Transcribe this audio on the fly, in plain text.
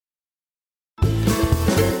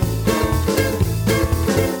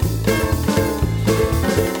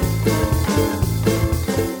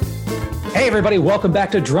everybody. Welcome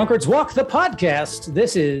back to Drunkard's Walk, the podcast.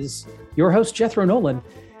 This is your host, Jethro Nolan,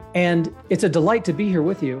 and it's a delight to be here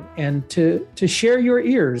with you and to share your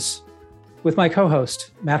ears with my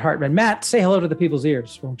co-host, Matt Hartman. Matt, say hello to the people's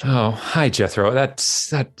ears, won't you? Oh, hi, Jethro.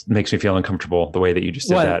 That makes me feel uncomfortable, the way that you just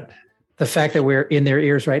did that. The fact that we're in their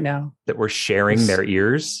ears right now? That we're sharing their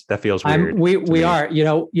ears? That feels weird. We are. You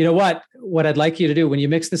know what? What I'd like you to do when you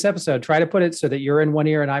mix this episode, try to put it so that you're in one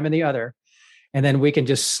ear and I'm in the other. And then we can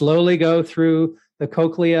just slowly go through the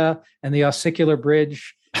cochlea and the ossicular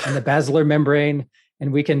bridge and the basilar membrane.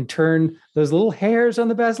 And we can turn those little hairs on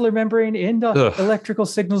the basilar membrane into electrical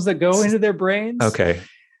signals that go into their brains. Okay.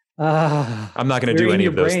 I'm not going to do any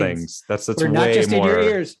of those things. That's we're not way just more, in your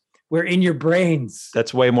ears. We're in your brains.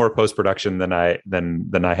 That's way more post-production than I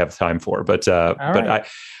have time for. But I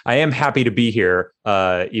am happy to be here,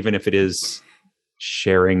 even if it is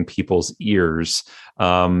sharing people's ears.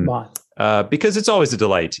 Because it's always a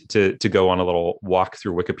delight to go on a little walk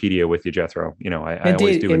through Wikipedia with you, Jethro. You know, I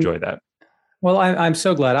always do enjoy that. Well, I'm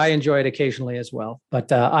so glad. I enjoy it occasionally as well,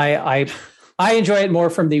 but I enjoy it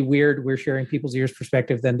more from the we're sharing people's ears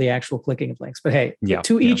perspective than the actual clicking of links. But hey,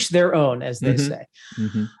 to each their own, as they say.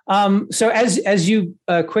 Mm-hmm. So as you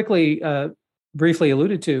quickly, briefly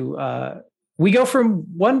alluded to, we go from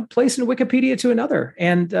one place in Wikipedia to another,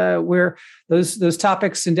 and where those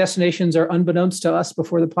topics and destinations are unbeknownst to us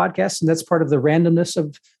before the podcast, and that's part of the randomness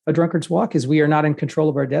of A Drunkard's Walk. Is we are not in control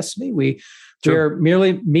of our destiny. We're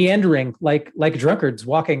merely meandering like drunkards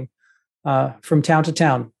walking from town to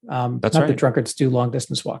town. That's not right. that drunkards do long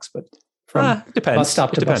distance walks, but from bus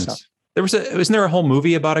stop to bus stop. Wasn't there a whole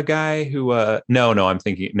movie about a guy who?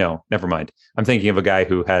 Never mind. I'm thinking of a guy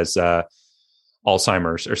who has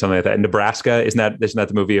Alzheimer's or something like that in Nebraska. Isn't that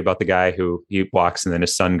the movie about the guy who he walks and then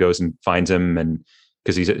his son goes and finds him and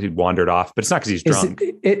because he wandered off, but it's not because he's drunk.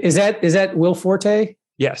 Is that Will Forte?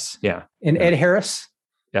 Yes. Yeah. And Ed Harris.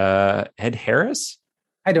 Ed Harris?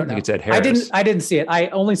 I don't know. I think it's Ed Harris. I didn't see it. I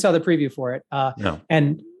only saw the preview for it. No.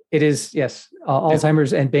 And it is, yes,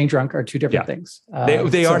 Alzheimer's and being drunk are two different things.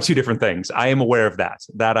 They are two different things. I am aware of that.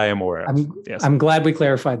 That I am aware of. Yes. I'm glad we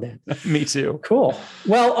clarified that. Me too. Cool.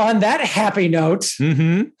 Well, on that happy note,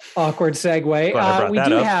 awkward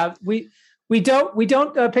segue, we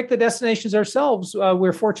don't pick the destinations ourselves.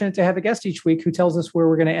 We're fortunate to have a guest each week who tells us where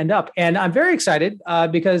we're going to end up. And I'm very excited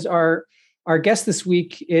because our guest this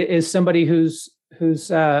week is somebody who's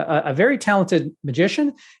a very talented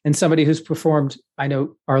magician and somebody who's performed, I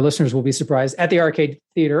know our listeners will be surprised, at the Arcade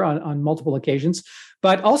Theater on multiple occasions,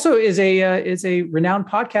 but also is a renowned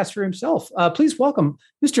podcaster himself. Please welcome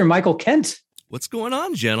Mr. Michael Kent. What's going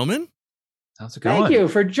on, gentlemen? How's it going? Thank you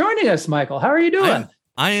for joining us, Michael. How are you doing?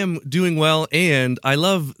 I am doing well, and I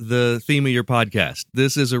love the theme of your podcast.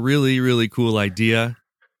 This is a really, really cool idea.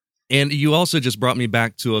 And you also just brought me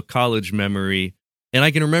back to a college memory, and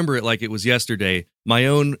I can remember it like it was yesterday. My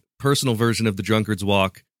own personal version of the Drunkard's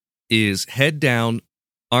Walk is head down,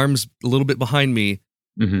 arms a little bit behind me,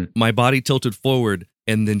 my body tilted forward,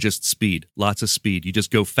 and then just speed, lots of speed. You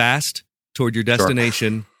just go fast toward your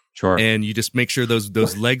destination, sure. And you just make sure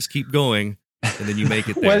those legs keep going, and then you make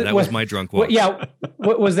it there. That was my drunk walk.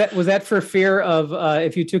 Was that for fear of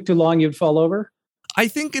if you took too long, you'd fall over? I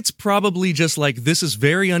think it's probably just like, this is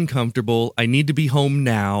very uncomfortable. I need to be home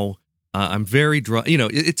now. I'm very drunk. You know,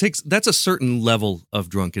 that's a certain level of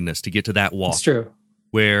drunkenness to get to that walk. It's true.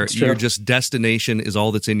 Where your just destination is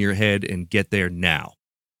all that's in your head and get there now.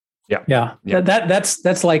 Yeah.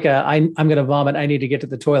 That's like I'm going to vomit. I need to get to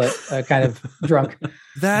the toilet kind of drunk.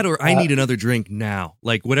 That or I need another drink now.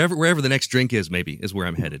 Like wherever the next drink is, maybe is where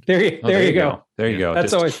I'm headed. There you go. There you go.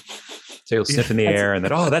 That's always. So you'll sniff in the air and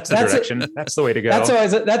then, that's the direction. That's the way to go.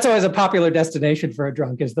 That's always a popular destination for a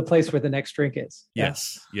drunk, is the place where the next drink is.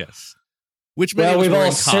 Yes. Which we've all in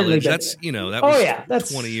college. That's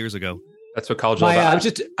that's 20 years ago. That's what college is all about.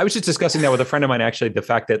 I was just discussing that with a friend of mine, actually, the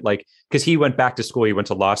fact that because he went back to school, he went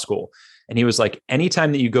to law school, and he was like,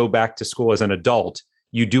 anytime that you go back to school as an adult,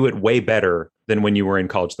 you do it way better than when you were in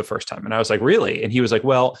college the first time. And I was like, really? And he was like,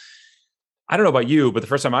 well, I don't know about you, but the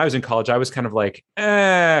first time I was in college, I was kind of like,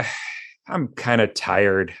 I'm kind of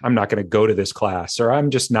tired. I'm not going to go to this class, or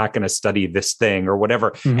I'm just not going to study this thing or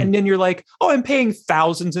whatever. Mm-hmm. And then you're like, I'm paying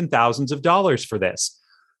thousands and thousands of dollars for this.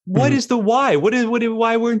 What is the why?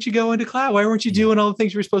 Why weren't you going to class? Why weren't you doing all the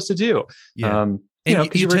things you were supposed to do? Yeah.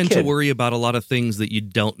 You tend to worry about a lot of things that you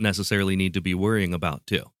don't necessarily need to be worrying about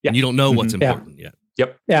too. Yeah. And you don't know what's important yet.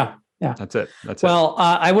 Yep. Yeah. That's it. Well,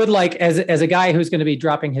 I would like, as a guy who's going to be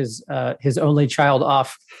dropping his only child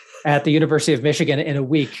off at the University of Michigan in a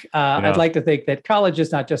week, I'd like to think that college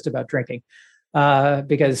is not just about drinking.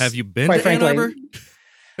 Because have you been to Ann Arbor?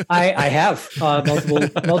 I have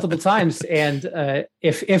multiple times, and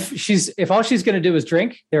if all she's going to do is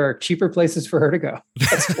drink, there are cheaper places for her to go.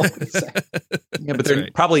 That's what I say. Yeah, but they're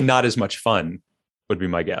probably not as much fun. Would be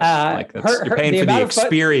my guess. You're paying for the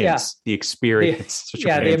experience. The experience.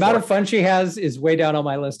 The amount of fun she has is way down on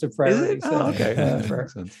my list of priorities.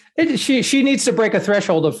 Okay. She needs to break a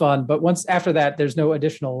threshold of fun, but once after that, there's no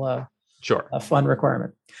additional fun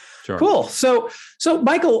requirement. Sure. Cool. So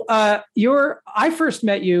Michael, I first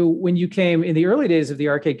met you when you came in the early days of the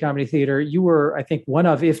Arcade Comedy Theater. You were, I think, one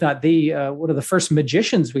of, if not one of the first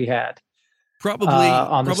magicians we had.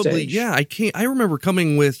 Probably, yeah. I remember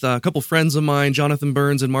coming with a couple friends of mine, Jonathan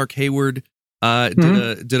Burns and Mark Hayward.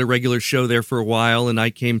 Did a regular show there for a while, and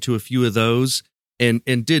I came to a few of those and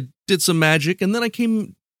did some magic. And then I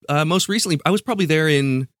came most recently. I was probably there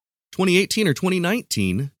in 2018 or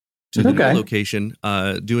 2019 to the new location,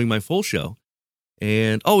 doing my full show,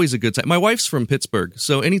 and always a good time. My wife's from Pittsburgh,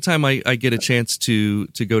 so anytime I get a chance to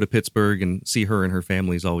go to Pittsburgh and see her and her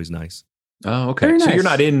family is always nice. Oh, okay. Very nice. So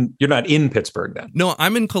you're not in Pittsburgh then? No,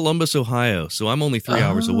 I'm in Columbus, Ohio, so I'm only 3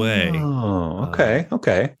 hours away. Oh,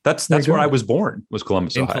 okay. That's where I was born. Was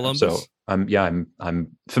Columbus, Ohio. Columbus? So I'm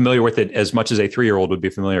familiar with it as much as a 3-year-old would be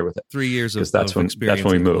familiar with it. 3 years of that's when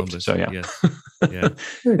we moved. Columbus. So yeah, yeah.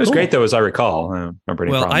 It was great though, as I recall. I don't remember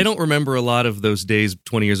any problems. I don't remember a lot of those days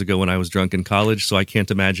 20 years ago when I was drunk in college, so I can't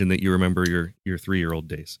imagine that you remember your 3-year-old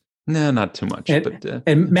days. No, not too much.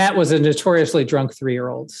 And Matt was a notoriously drunk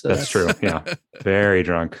 3-year-old. So that's true. Yeah, very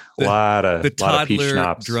drunk. A lot of peach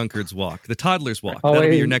schnapps. Drunkard's walk. The toddler's walk. That'll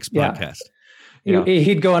be your next podcast. Yeah.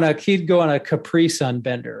 He'd go on a Capri Sun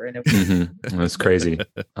bender, and it was crazy.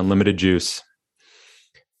 Unlimited juice.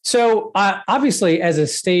 So obviously, as a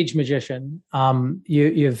stage magician,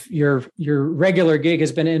 your regular gig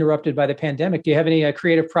has been interrupted by the pandemic. Do you have any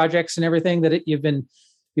creative projects and everything that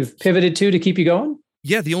you've pivoted to keep you going?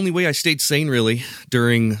 Yeah, the only way I stayed sane really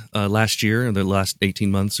during last year and the last 18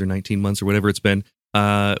 months or 19 months or whatever it's been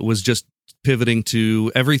was just pivoting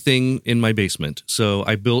to everything in my basement. So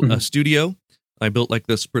I built a studio. I built like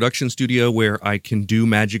this production studio where I can do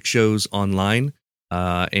magic shows online,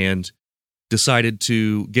 and decided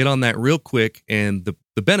to get on that real quick. And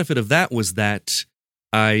the benefit of that was that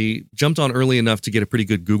I jumped on early enough to get a pretty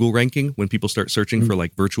good Google ranking when people start searching for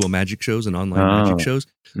like virtual magic shows and online magic shows.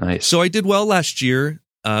 Nice. So I did well last year,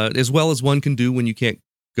 as well as one can do when you can't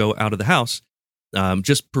go out of the house.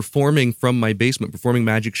 Just performing from my basement, performing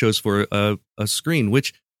magic shows for a screen,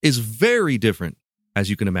 which is very different, as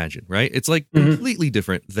you can imagine, right? It's like completely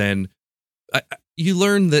different than... you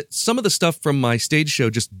learn that some of the stuff from my stage show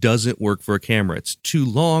just doesn't work for a camera. It's too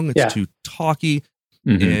long, it's too talky,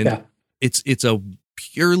 and it's a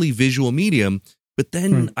purely visual medium. But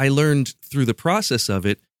then I learned through the process of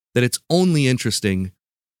it that it's only interesting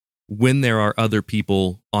when there are other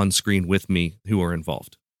people on screen with me who are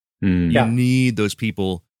involved. You need those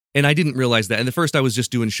people. And I didn't realize that. And at first I was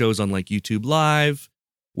just doing shows on like YouTube Live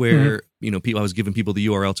where, I was giving people the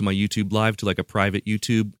URL to my YouTube Live to like a private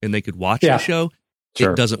YouTube and they could watch the show.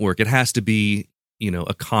 Sure. It doesn't work. It has to be,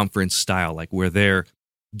 a conference style, like where they're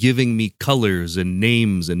giving me colors and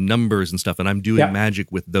names and numbers and stuff. And I'm doing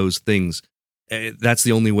magic with those things. That's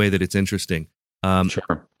the only way that it's interesting.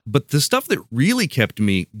 Sure. But the stuff that really kept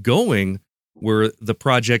me going were the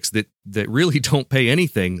projects that really don't pay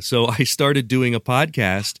anything. So I started doing a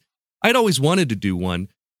podcast. I'd always wanted to do one,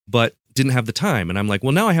 but didn't have the time. And I'm like,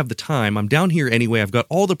 well, now I have the time. I'm down here anyway. I've got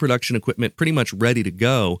all the production equipment pretty much ready to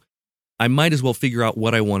go. I might as well figure out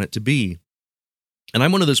what I want it to be. And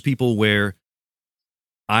I'm one of those people where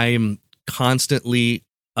I'm constantly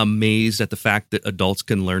amazed at the fact that adults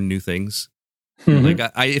can learn new things. Like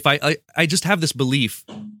I just have this belief.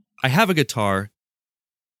 I have a guitar.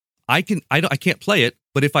 I can't play it,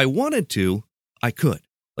 but if I wanted to, I could.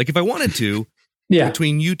 Like if I wanted to,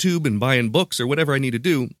 between YouTube and buying books or whatever I need to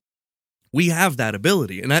do, we have that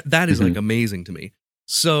ability. And that is like amazing to me.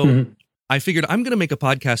 So I figured I'm going to make a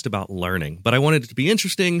podcast about learning, but I wanted it to be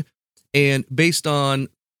interesting and based on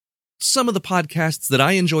some of the podcasts that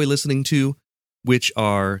I enjoy listening to, which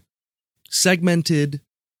are segmented,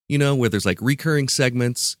 where there's like recurring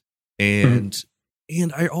segments and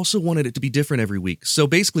I also wanted it to be different every week. So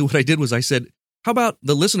basically what I did was I said, how about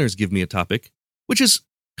the listeners give me a topic, which is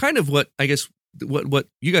kind of what I guess what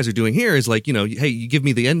you guys are doing here is like, hey, you give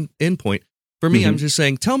me the end point. For me, I'm just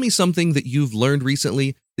saying, tell me something that you've learned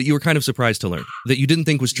recently that you were kind of surprised to learn, that you didn't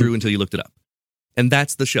think was true until you looked it up. And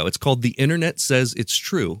that's the show. It's called The Internet Says It's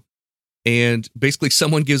True. And basically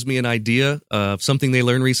someone gives me an idea of something they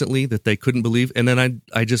learned recently that they couldn't believe. And then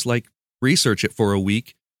I just like research it for a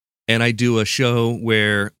week. And I do a show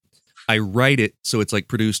where I write it. So it's like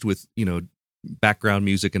produced with, background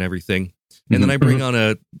music and everything. And then I bring on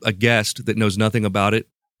a guest that knows nothing about it,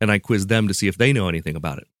 and I quiz them to see if they know anything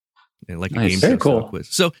about it. And like a game show style quiz.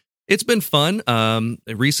 So it's been fun.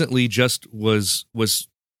 It recently just was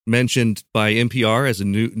mentioned by NPR as a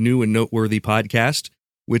new and noteworthy podcast,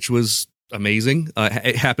 which was amazing.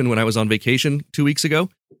 It happened when I was on vacation 2 weeks ago,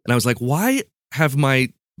 and I was like, why have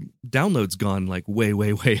my downloads gone like way,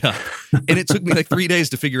 way, way up? And it took me like 3 days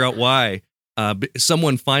to figure out why.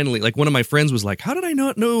 Someone finally, like one of my friends was like, how did I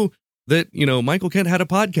not know that, Michael Kent had a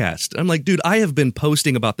podcast? I'm like, dude, I have been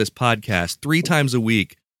posting about this podcast 3 times a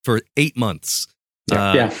week for 8 months.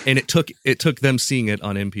 And it took them seeing it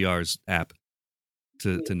on NPR's app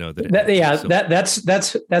to know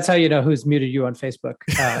that. That's how you know who's muted you on Facebook.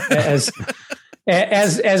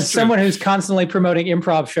 As someone who's constantly promoting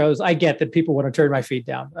improv shows, I get that people want to turn my feed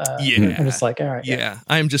down. And it's like, all right. Yeah.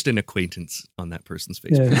 I'm just an acquaintance on that person's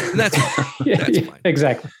Facebook. And that's fine.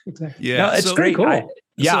 Exactly. Yeah. No, it's great. Cool.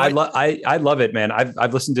 I love it, man.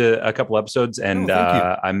 I've listened to a couple episodes, and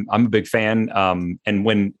I'm a big fan. And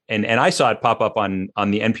I saw it pop up on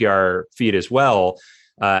the NPR feed as well.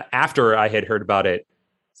 After I had heard about it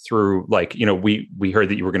through, like, we heard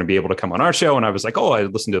that you were going to be able to come on our show, and I was like, oh, I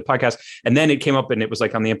listened to the podcast, and then it came up and it was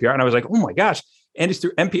like on the NPR, and I was like, oh my gosh, and it's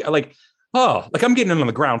through NPR, like I'm getting on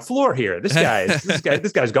the ground floor here. This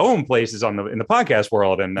guy's going places in the podcast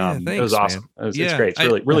world, and thanks, it was awesome. It's great.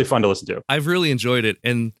 It's really fun to listen to. I've really enjoyed it,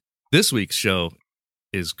 and this week's show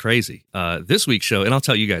is crazy. This week's show, and I'll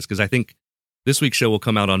tell you guys, because I think this week's show will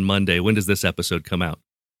come out on Monday. When does this episode come out?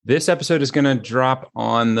 This episode is going to drop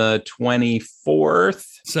on the 24th.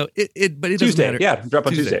 So it doesn't Tuesday. matter. Yeah, drop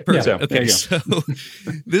on Tuesday. Yeah. So, okay, so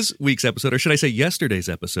this week's episode, or should I say yesterday's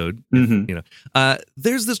episode,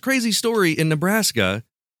 there's this crazy story in Nebraska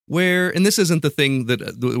where, and this isn't the thing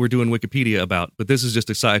that we're doing Wikipedia about, but this is just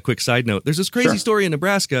a quick side note. There's this crazy story in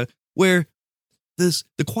Nebraska where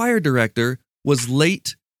the choir director was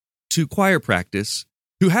late to choir practice,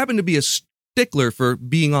 who happened to be a stickler for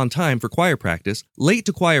being on time for choir practice, late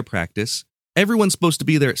to choir practice. Everyone's supposed to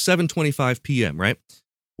be there at 7:25 p.m., right?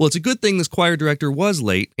 Well, it's a good thing this choir director was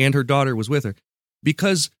late and her daughter was with her,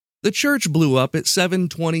 because the church blew up at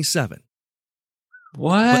 7:27.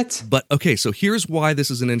 What? But okay, so here's why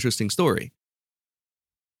this is an interesting story.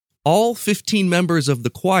 All 15 members of the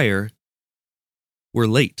choir were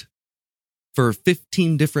late for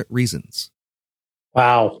 15 different reasons.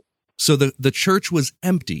 Wow. So the church was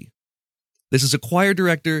empty. This is a choir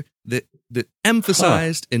director that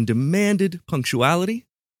emphasized and demanded punctuality.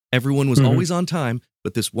 Everyone was always on time,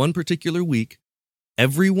 but this one particular week,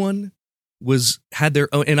 everyone had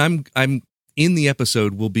their own. And I'm in the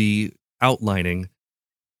episode will be outlining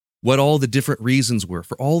what all the different reasons were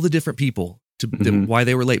for all the different people why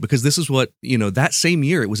they were late. Because this is what, that same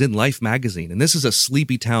year it was in Life magazine, and this is a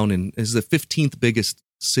sleepy town, and is the 15th biggest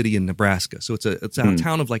city in Nebraska. So it's a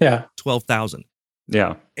town of like 12,000.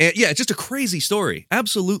 Yeah. And it's just a crazy story.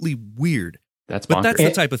 Absolutely weird. That's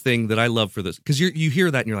the type of thing that I love for this, because you hear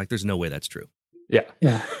that and you're like, there's no way that's true. Yeah.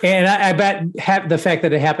 Yeah. And I bet the fact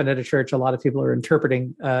that it happened at a church, a lot of people are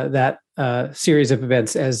interpreting that series of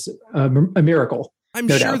events as a miracle. I'm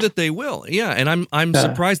sure that they will. Yeah. And I'm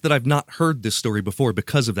surprised that I've not heard this story before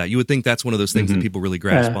because of that. You would think that's one of those things that people really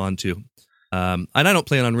grasp onto. And I don't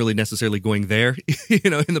plan on really necessarily going there,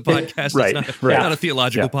 in the podcast. Right. It's not a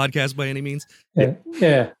theological podcast by any means.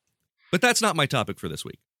 Yeah. But that's not my topic for this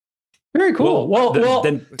week. Very cool. Well,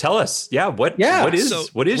 then tell us. Yeah. What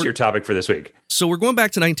is your topic for this week? So we're going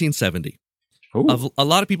back to 1970. A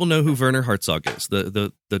lot of people know who Werner Herzog is,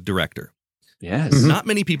 the director. Yes. Not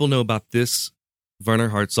many people know about this Werner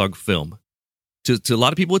Herzog film. To a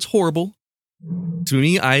lot of people, it's horrible. To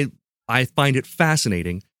me, I find it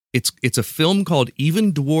fascinating. It's a film called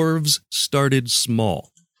Even Dwarves Started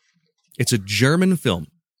Small. It's a German film.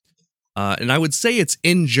 And I would say it's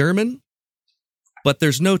in German, but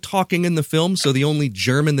there's no talking in the film. So the only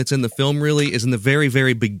German that's in the film really is in the very,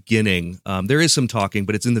 very beginning. There is some talking,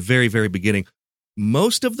 but it's in the very, very beginning.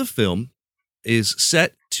 Most of the film is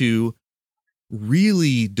set to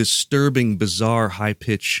really disturbing, bizarre,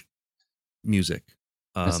 high-pitch music.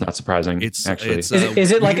 That's not surprising. Is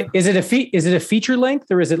it a feature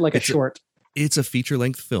length, or is it like a short? It's a feature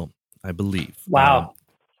length film, I believe. Wow.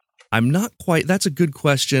 I'm not quite. That's a good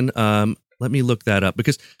question. Let me look that up,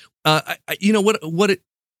 because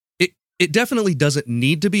it definitely doesn't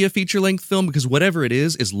need to be a feature length film, because whatever it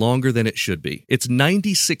is longer than it should be. It's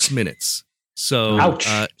 96 minutes. So, ouch.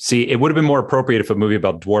 See, it would have been more appropriate if a movie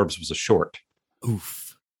about dwarves was a short.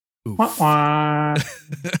 Oof.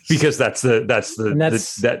 Because that's the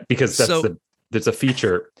There's a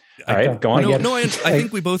feature. All right, go on. I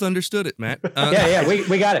think we both understood it, Matt. Yeah,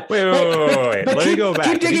 we got it. Wait. Let me go back.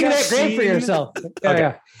 Keep digging that grave for yourself.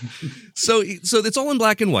 Okay. So it's all in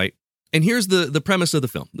black and white. And here's the premise of the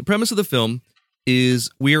film. The premise of the film is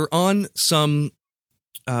we're on some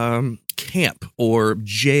camp or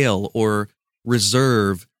jail or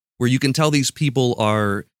reserve where you can tell these people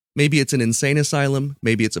are, maybe it's an insane asylum,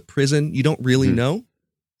 maybe it's a prison. You don't really know.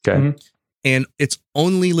 Okay. Mm-hmm. And it's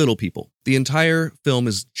only little people. The entire film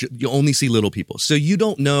is, you only see little people. So you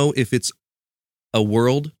don't know if it's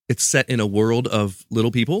it's set in a world of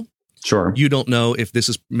little people. Sure. You don't know if this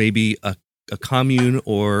is maybe a commune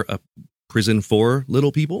or a prison for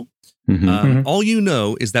little people. All you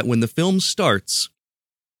know is that when the film starts,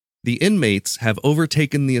 the inmates have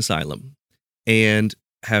overtaken the asylum and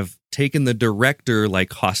have taken the director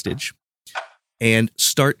like hostage and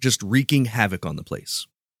start just wreaking havoc on the place.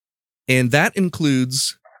 And that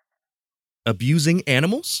includes abusing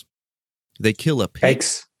animals. They kill a pig.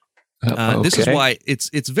 This is why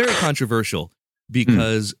it's very controversial,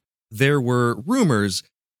 because there were rumors.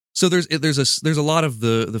 So there's a lot of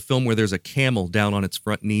the film where there's a camel down on its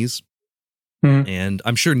front knees, and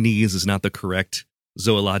I'm sure knees is not the correct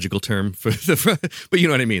zoological term for the front, but you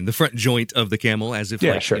know what I mean, the front joint of the camel, as if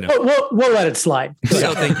sure. You know. We'll let it slide.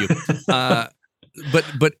 So thank you.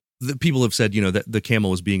 But the people have said, that the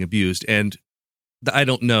camel was being abused, and I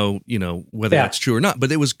don't know, whether that's true or not,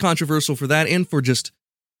 but it was controversial for that and for just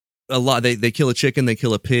a lot. They kill a chicken, they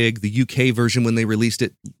kill a pig. The UK version, when they released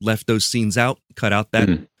it, left those scenes out, cut out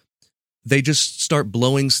that. They just start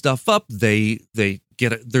blowing stuff up. They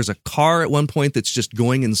there's a car at one point that's just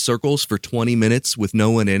going in circles for 20 minutes with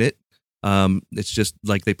no one in it. It's just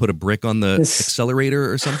like they put a brick on the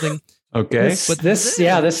accelerator or something. Okay.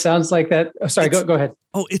 This sounds like that. Oh, sorry, go ahead.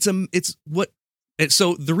 Oh,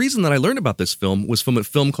 so the reason that I learned about this film was from a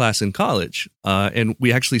film class in college, and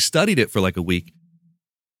we actually studied it for like a week.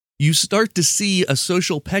 You start to see a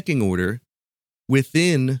social pecking order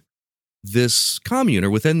within this commune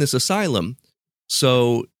or within this asylum.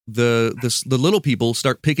 So the little people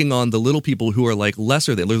start picking on the little people who are like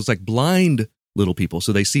lesser than. There's like blind little people,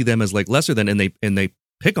 so they see them as like lesser than, and they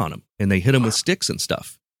pick on them and they hit them with sticks and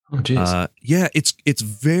stuff. Oh, geez. It's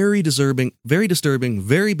very disturbing,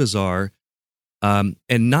 very bizarre. And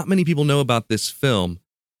not many people know about this film.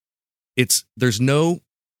 There's no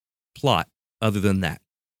plot other than that.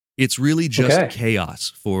 It's really just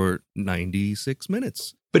chaos for 96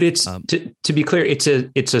 minutes. But it's to be clear, it's a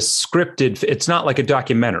scripted. It's not like a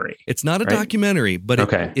documentary. It's not a documentary, but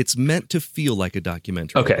it's meant to feel like a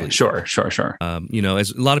documentary. Okay, sure.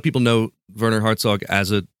 As a lot of people know Werner Herzog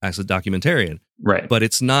as a documentarian, right? But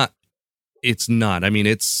it's not. I mean,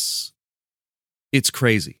 it's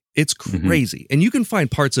crazy. It's crazy, and you can find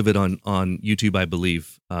parts of it on YouTube, I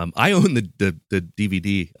believe. I own the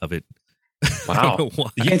DVD of it. Wow!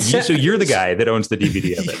 So you're the guy that owns the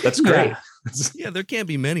DVD of it. That's great. Yeah, there can't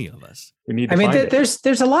be many of us.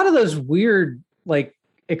 There's a lot of those weird like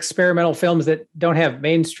experimental films that don't have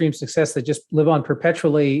mainstream success that just live on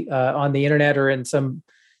perpetually on the internet or in some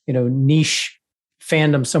niche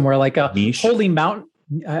fandom somewhere, like a niche. Holy Mountain.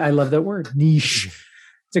 I love that word, niche.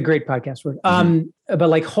 It's a great podcast word. But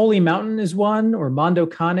like Holy Mountain is one, or Mondo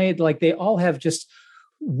Cane. Like they all have just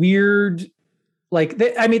weird,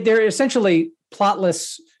 they're essentially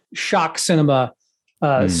plotless shock cinema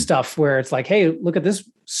stuff where it's like, hey, look at this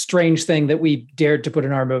strange thing that we dared to put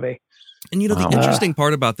in our movie. And the interesting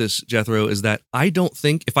part about this, Jethro, is that I don't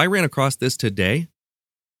think if I ran across this today,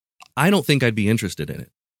 I don't think I'd be interested in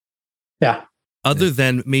it. Yeah. Other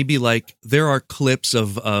than maybe like there are clips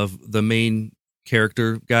of the main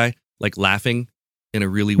character guy like laughing in a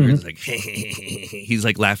really weird, like he's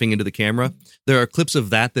like laughing into the camera. There are clips of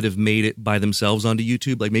that have made it by themselves onto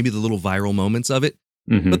YouTube, like maybe the little viral moments of it.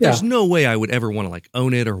 But there's no way I would ever want to like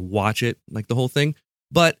own it or watch it, like the whole thing.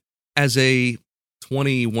 But as a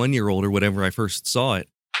 21-year-old or whatever, I first saw it,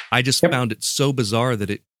 I just found it so bizarre that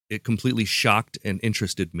it completely shocked and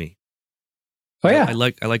interested me. Oh yeah, I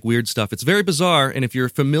like weird stuff. It's very bizarre, and if you're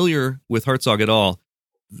familiar with Herzog at all,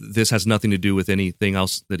 this has nothing to do with anything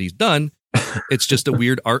else that he's done. It's just a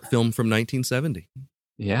weird art film from 1970.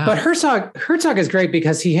 Yeah, but Herzog is great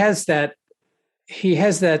because he has that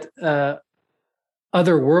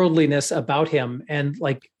otherworldliness about him, and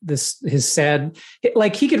like his sad,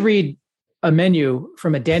 like he could read a menu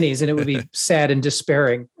from a Denny's and it would be sad and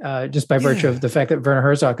despairing, just by virtue of the fact that Werner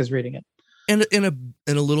Herzog is reading it, and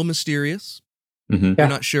a little mysterious. Mm-hmm. You're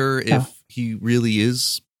not sure if he really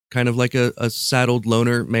is kind of like a saddled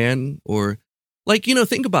loner man, or like,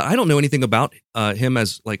 think about, I don't know anything about him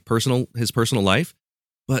as like his personal life,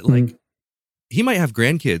 but like he might have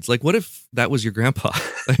grandkids. Like, what if that was your grandpa?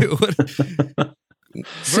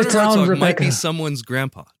 Sit down, Rebecca. Might be someone's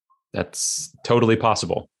grandpa. That's totally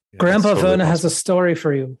possible. Yeah, Grandpa totally Werner has a story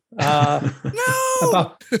for you. No!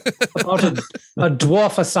 About a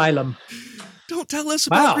dwarf asylum. Don't tell us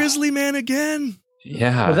about Grizzly Man again.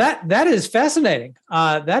 Yeah. Well, that is fascinating.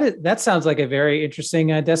 That sounds like a very interesting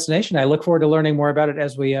destination. I look forward to learning more about it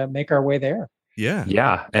as we make our way there. Yeah.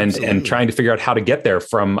 Yeah. And trying to figure out how to get there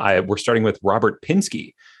we're starting with Robert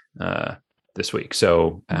Pinsky this week.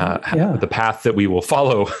 So the path that we will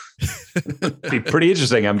follow be pretty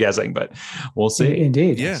interesting, I'm guessing, but we'll see.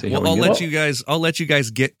 Indeed. Yeah. Well, I'll let you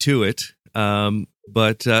guys get to it.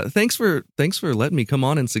 But thanks for letting me come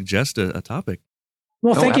on and suggest a topic.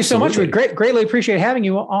 Well, thank you so much. We greatly appreciate having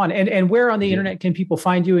you on. And where on the internet can people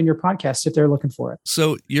find you and your podcast if they're looking for it?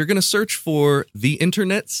 So you're going to search for The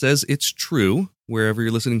Internet Says It's True, wherever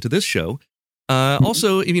you're listening to this show.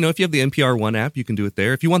 Also, if you have the NPR One app, you can do it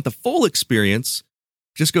there. If you want the full experience,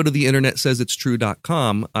 just go to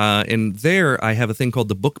theinternetsaysitstrue.com. And there I have a thing called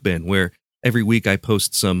the Book Bin, where every week I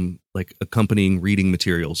post some like accompanying reading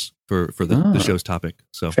materials for the show's topic.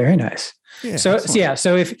 So very nice. Yeah, so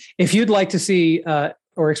if you'd like to see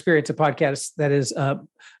or experience a podcast that is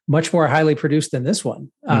much more highly produced than this one,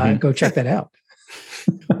 go check that out.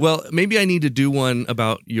 Well, maybe I need to do one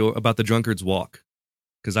about the Drunkard's Walk,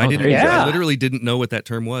 because I literally didn't know what that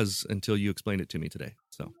term was until you explained it to me today.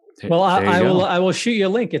 So, well, I will shoot you a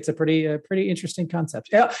link. It's a pretty interesting concept.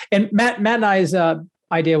 Yeah, and Matt and I's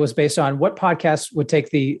idea was based on what podcast would take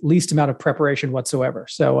the least amount of preparation whatsoever.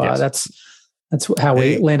 So that's how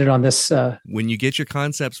we landed on this. When you get your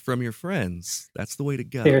concepts from your friends, that's the way to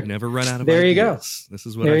go. You never run out of there ideas. You go. This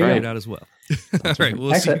is what I figured out as well. All right.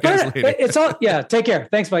 We'll see you guys later. It's all, take care.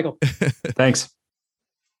 Thanks, Michael. Thanks.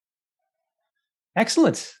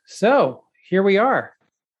 Excellent. So here we are.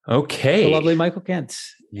 Okay. The lovely Michael Kent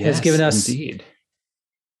has given us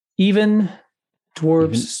even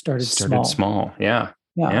dwarves started small. Yeah.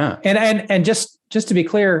 And just to be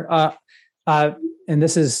clear, and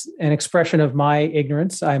this is an expression of my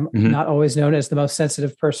ignorance. I'm not always known as the most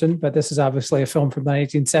sensitive person, but this is obviously a film from the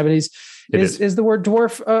 1970s. Is the word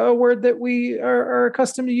dwarf a word that we are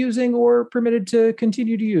accustomed to using or permitted to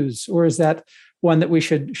continue to use? Or is that one that we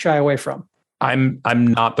should shy away from? I'm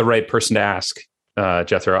not the right person to ask,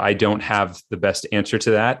 Jethro. I don't have the best answer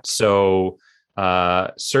to that. So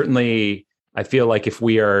certainly I feel like if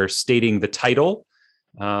we are stating the title,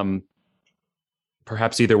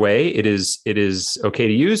 perhaps either way, it is okay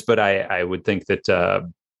to use, but I would think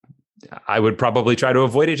that I would probably try to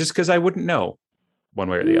avoid it just because I wouldn't know one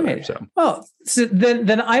way or the other. So, well, so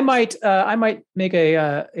then I might make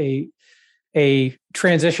a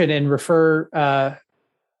transition and refer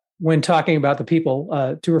when talking about the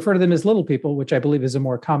people to refer to them as little people, which I believe is a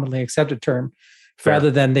more commonly accepted term,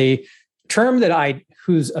 rather than the term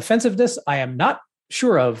whose offensiveness I am not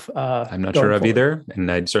sure of. I'm not sure of either.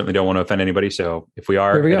 And I certainly don't want to offend anybody. So if we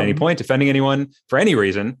are at any point offending anyone for any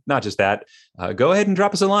reason, not just that, go ahead and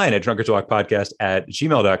drop us a line at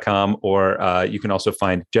drunkardswalkpodcast@gmail.com, or you can also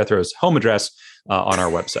find Jethro's home address on our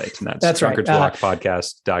website. And that's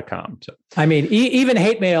drunkardswalkpodcast.com. So, I mean, even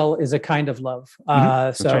hate mail is a kind of love.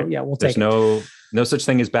 We'll take it. There's no such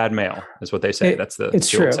thing as bad mail, is what they say. That's the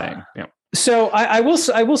old saying. Yeah. So I will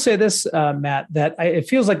say this, Matt, that it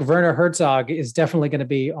feels like Werner Herzog is definitely going to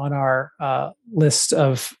be on our list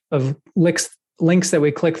of links that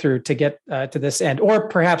we click through to get to this end, or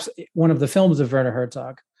perhaps one of the films of Werner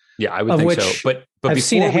Herzog. Yeah, I would think so. But I've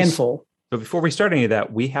seen a handful. But before we start any of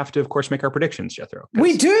that, we have to, of course, make our predictions, Jethro.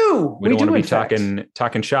 We do. We don't want to be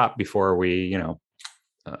talking shop before we,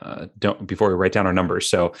 before we write down our numbers.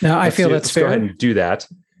 So no, I feel that's fair. Go ahead and do that.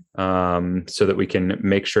 So that we can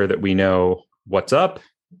make sure that we know what's up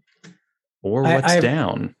or what's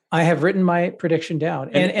down. I have written my prediction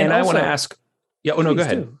down, and I want to ask. Yeah. Oh no, go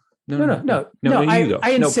ahead. No. You go.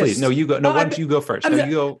 I insist. Please. No, you go. No, why don't you go first? No,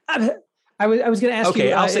 you go. I was going to ask you.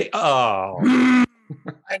 Okay, I'll say. Oh,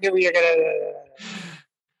 I knew you were going to.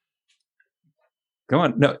 Go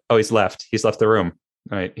on. No. Oh, he's left. He's left the room.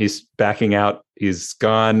 All right. He's backing out. He's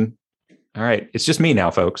gone. All right. It's just me now,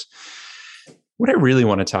 folks. What I really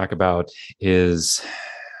want to talk about is,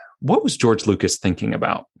 what was George Lucas thinking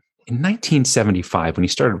about in 1975 when he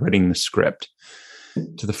started writing the script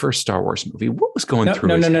to the first Star Wars movie? What was going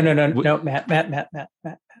through his head? No, Matt.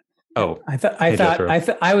 Oh, I thought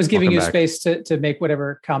I was giving you space to make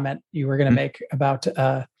whatever comment you were going to make about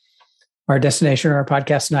our destination or our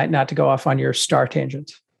podcast tonight, not to go off on your star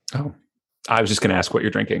tangent. Oh, I was just going to ask what you're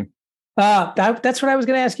drinking. That's what I was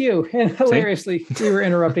going to ask you. And hilariously, we were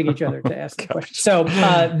interrupting each other to ask the question. So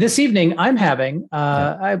this evening, I'm having,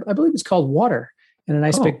 I believe it's called water in a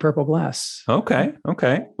nice big purple glass. Okay.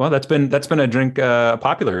 Well, that's been a drink,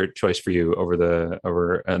 popular choice for you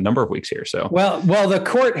over a number of weeks here. So well, the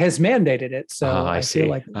court has mandated it. So I see. feel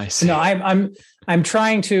like I see. No, I'm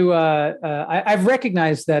trying to. I've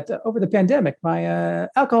recognized that over the pandemic, my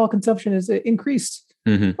alcohol consumption has increased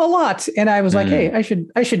a lot, and I was like, hey,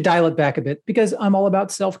 I should dial it back a bit because I'm all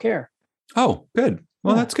about self-care. Oh, good.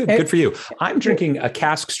 Well, that's good. Good for you. I'm drinking a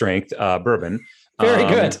cask strength bourbon. Very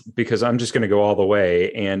good. Because I'm just going to go all the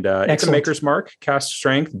way. And it's a Maker's Mark, cask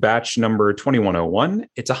strength, batch number 2101.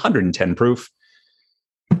 It's 110 proof.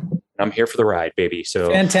 I'm here for the ride, baby.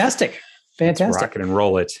 So fantastic. Let's rock it and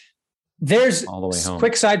roll it. There's all the way home.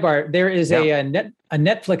 Quick sidebar. There is a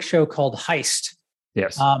Netflix show called Heist.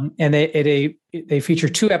 Yes. And they feature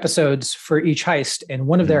 2 episodes for each heist. And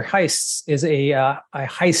one of their heists is a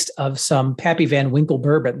heist of some Pappy Van Winkle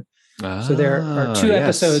bourbon. So there are 2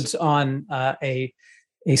 episodes on a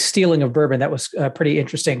stealing of bourbon that was pretty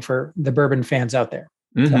interesting for the bourbon fans out there.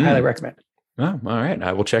 So I highly recommend it. Oh, all right.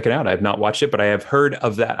 I will check it out. I have not watched it, but I have heard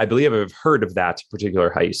of that. I believe I've heard of that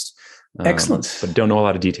particular heist. Excellent. But don't know a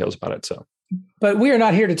lot of details about it. So, but we are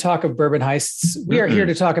not here to talk of bourbon heists. We are here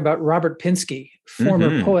to talk about Robert Pinsky,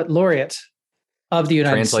 former poet laureate of the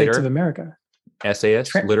United States of America.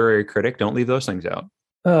 Essayist, literary critic. Don't leave those things out.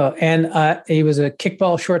 Oh, and he was a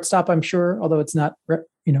kickball shortstop, I'm sure, although it's not,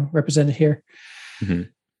 represented here. And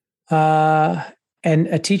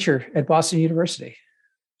a teacher at Boston University.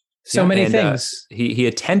 So many things. He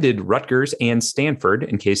attended Rutgers and Stanford,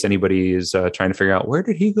 in case anybody is trying to figure out, where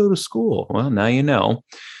did he go to school? Well, now you know.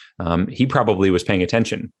 He probably was paying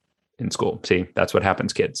attention in school. See, that's what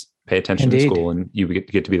happens, kids. Pay attention in school and you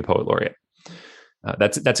get to be the poet laureate.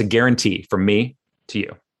 That's a guarantee from me to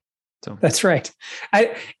you. So that's right.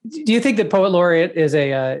 Do you think that poet laureate is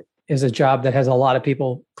a job that has a lot of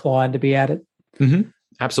people clawing to be at it? Mm-hmm.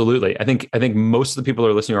 Absolutely. I think most of the people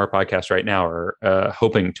who are listening to our podcast right now are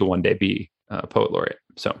hoping to one day be poet laureate.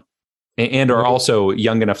 So, and are also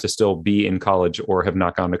young enough to still be in college or have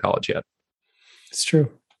not gone to college yet. It's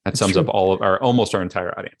true. That sums up all of almost our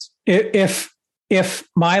entire audience. If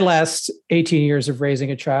my last 18 years of raising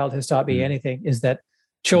a child has taught me anything, is that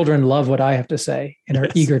children love what I have to say and are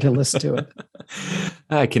eager to listen to it.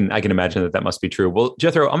 I can imagine that must be true. Well,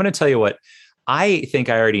 Jethro, I'm going to tell you what I think.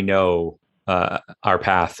 I already know our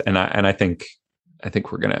path, and I think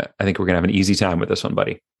we're gonna have an easy time with this one,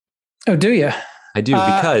 buddy. Oh, do you? I do,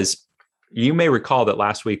 because you may recall that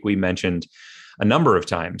last week we mentioned a number of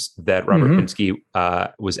times that Robert Pinsky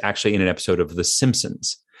was actually in an episode of The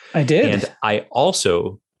Simpsons. I did. And I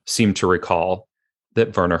also seem to recall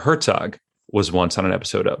that Werner Herzog was once on an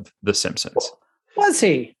episode of The Simpsons. Was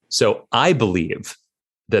he? So I believe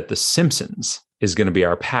that The Simpsons is going to be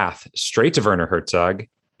our path straight to Werner Herzog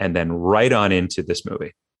and then right on into this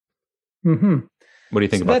movie. Mm-hmm. What do you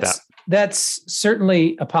think about that? That's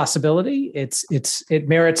certainly a possibility. It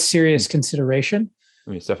merits serious consideration. I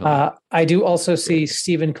mean, it's definitely. I do also see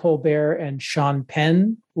Stephen Colbert and Sean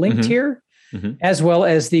Penn linked here, as well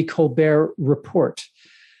as the Colbert Report.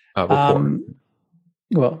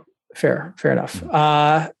 Well, fair enough.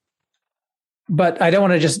 But I don't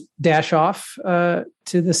want to just dash off to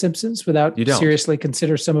The Simpsons without seriously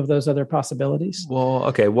consider some of those other possibilities. Well,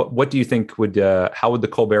 okay. What do you think how would the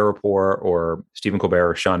Colbert Report or Stephen Colbert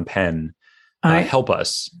or Sean Penn help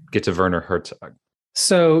us get to Werner Herzog?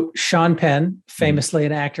 So Sean Penn, famously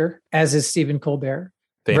an actor, as is Stephen Colbert.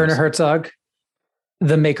 Werner Herzog,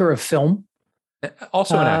 the maker of film.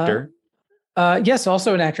 Also an actor. Yes,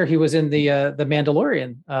 also an actor. He was in the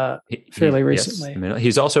Mandalorian fairly recently. Yes.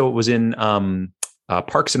 He's also was in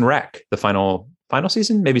Parks and Rec, the final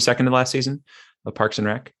season, maybe second to last season of Parks and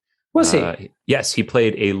Rec. Was he? Yes, he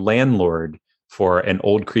played a landlord for an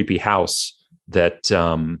old creepy house that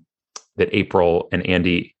April and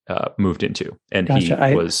Andy moved into, and he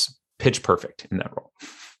was pitch perfect in that role.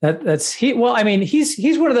 That's he. Well, I mean,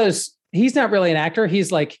 he's one of those. He's not really an actor.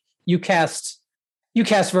 He's like you cast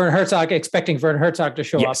Werner Herzog expecting Werner Herzog to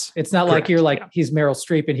show up. It's not like you're like he's Meryl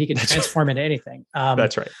Streep and he can transform into anything.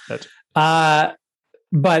 That's right.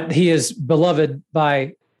 But he is beloved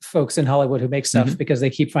by folks in Hollywood who make stuff because they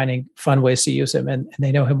keep finding fun ways to use him and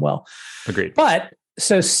they know him well. Agreed. But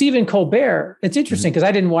so Stephen Colbert, it's interesting because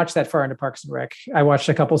I didn't watch that far into Parks and Rec. I watched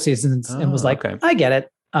a couple seasons and was like, I get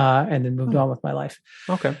it. And then moved on with my life.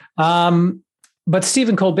 Okay. But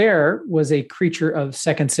Stephen Colbert was a creature of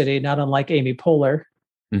Second City, not unlike Amy Poehler.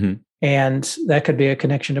 And that could be a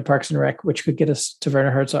connection to Parks and Rec, which could get us to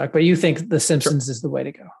Werner Herzog. But you think The Simpsons is the way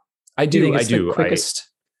to go? I do. The quickest?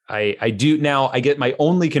 I do now. I get my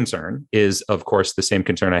only concern is, of course, the same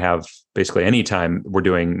concern I have basically anytime we're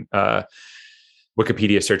doing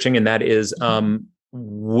Wikipedia searching, and that is,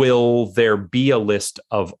 will there be a list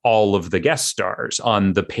of all of the guest stars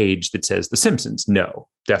on the page that says The Simpsons? No,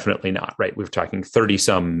 definitely not. Right? We're talking 30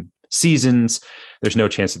 some seasons. There's no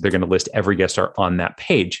chance that they're going to list every guest star on that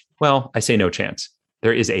page. Well, I say no chance.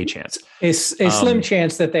 There is a chance, a slim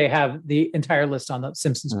chance that they have the entire list on the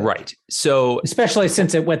Simpsons page. Right. So, especially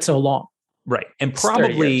since it went so long. Right. And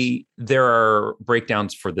probably there are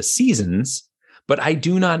breakdowns for the seasons, but I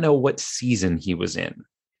do not know what season he was in.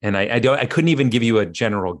 And I couldn't even give you a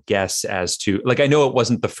general guess as to, like, I know it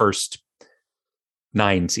wasn't the first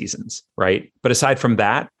 9 seasons, right? But aside from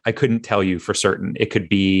that, I couldn't tell you for certain. It could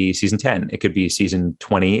be season 10. It could be season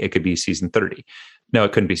 20. It could be season 30. No,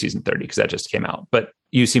 it couldn't be season 30 because that just came out. But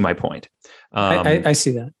you see my point. I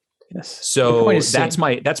see that. Yes. So that's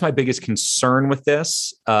my biggest concern with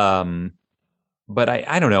this. But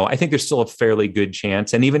I don't know. I think there's still a fairly good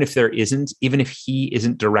chance. And even if he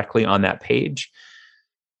isn't directly on that page,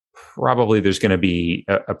 probably there's going to be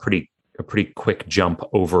a pretty quick jump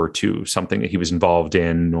over to something that he was involved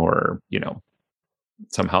in, or,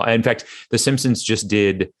 somehow. In fact, The Simpsons just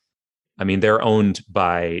did. I mean, they're owned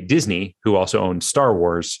by Disney, who also owns Star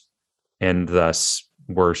Wars, and thus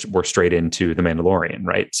we're straight into The Mandalorian,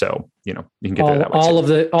 right? So, you can get there that way.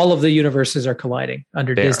 All of the universes are colliding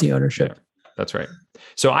under Disney ownership. That's right.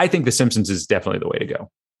 So I think The Simpsons is definitely the way to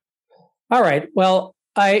go. All right. Well,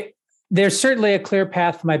 there's certainly a clear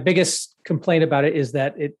path. My biggest complaint about it is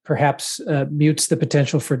that it perhaps mutes the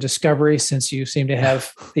potential for discovery, since you seem to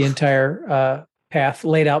have the entire path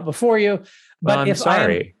laid out before you. But I'm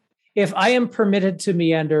sorry. If I am permitted to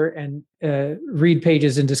meander and read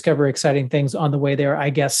pages and discover exciting things on the way there,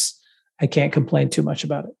 I guess I can't complain too much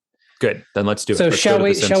about it. Good. Then let's do it. So shall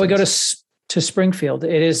we go to Springfield?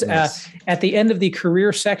 It is at the end of the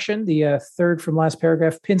career section, the third from last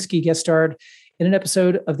paragraph. Pinsky guest starred in an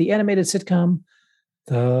episode of the animated sitcom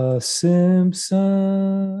The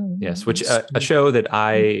Simpsons. Yes, which a show that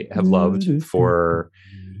I have loved for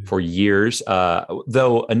years,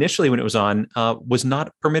 though initially when it was on, was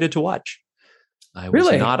not permitted to watch. I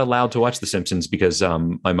was not allowed to watch The Simpsons because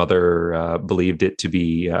my mother believed it to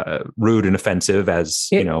be rude and offensive, as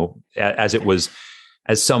it was,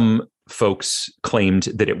 as some folks claimed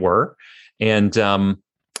that it were. And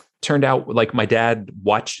turned out, like, my dad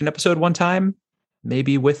watched an episode one time,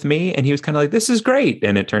 maybe with me, and he was kind of like, "This is great,"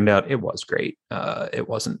 and it turned out it was great. It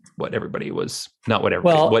wasn't what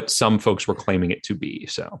what some folks were claiming it to be.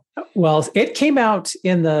 So, well, it came out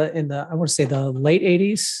in the I want to say the late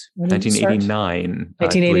 80s, 1989.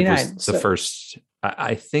 1989 was the first.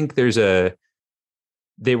 I think they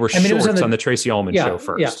were shorts on the Tracy Ullman show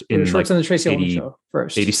first. Yeah, shorts on the Tracy Ullman show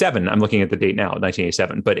first. 87. I'm looking at the date now,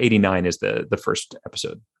 1987, but 89 is the first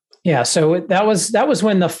episode. Yeah, so that was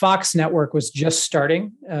when the Fox network was just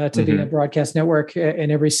starting to be a broadcast network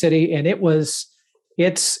in every city, and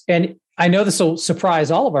and I know this will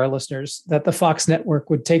surprise all of our listeners that the Fox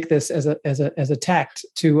network would take this as a tact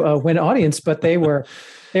to win audience, but they were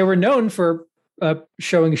known for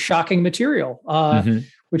showing shocking material,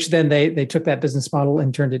 which then they took that business model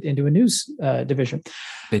and turned it into a news division.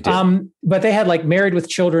 They did, but they had, like, Married with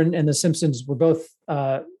Children and The Simpsons were both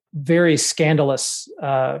very scandalous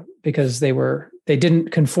because they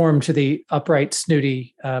didn't conform to the upright,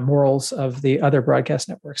 snooty morals of the other broadcast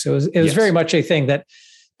networks. So it was very much a thing that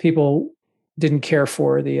people didn't care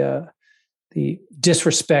for, the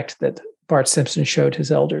disrespect that Bart Simpson showed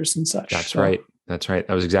his elders and such. That's right. That's right.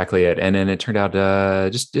 That was exactly it. And then it turned out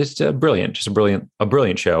just a brilliant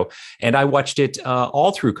show. And I watched it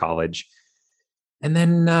all through college. And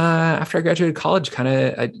then after I graduated college,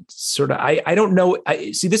 I don't know.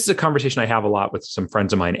 See, this is a conversation I have a lot with some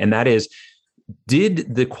friends of mine. And that is,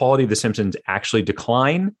 did the quality of The Simpsons actually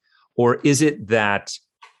decline? Or is it that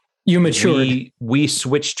you matured? We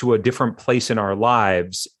switched to a different place in our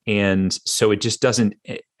lives. And so it just doesn't,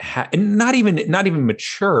 not even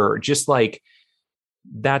mature, just like,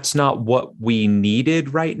 that's not what we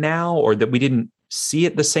needed right now, or that we didn't see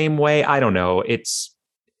it the same way. I don't know. It's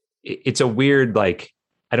a weird, like,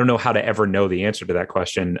 I don't know how to ever know the answer to that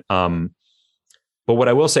question. But what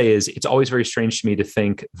I will say is, it's always very strange to me to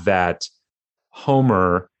think that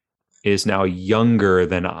Homer is now younger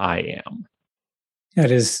than I am.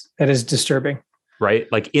 That is disturbing. Right?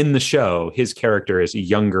 Like, in the show, his character is a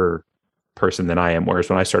younger person than I am. Whereas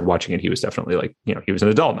when I started watching it, he was definitely, like, he was an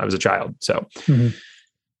adult and I was a child. So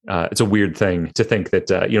it's a weird thing to think that,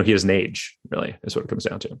 he doesn't age, really, is what it comes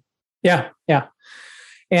down to. Yeah. Yeah.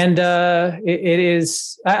 And it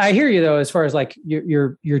is. I hear you though, as far as like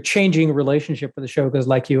your changing relationship with the show, because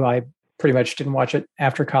like you, I pretty much didn't watch it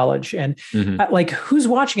after college. And like, who's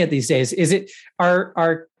watching it these days? Is it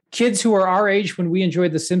our kids who are our age when we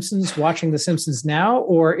enjoyed The Simpsons watching The Simpsons now,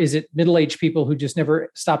 or is it middle-aged people who just never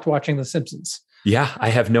stopped watching The Simpsons? Yeah, I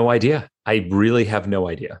have no idea. I really have no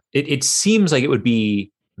idea. It seems like it would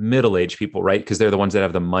be middle-aged people, right? Because they're the ones that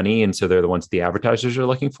have the money, and so they're the ones the advertisers are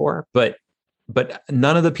looking for. But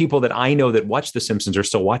none of the people that I know that watch The Simpsons are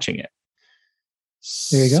still watching it.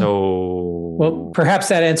 There you go. Well, perhaps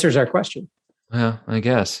that answers our question. Well, I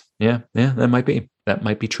guess. Yeah, that might be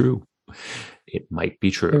true. It might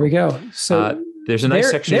be true. There we go. So there's a nice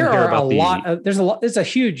section here about it's a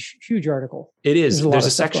huge article. It is. There's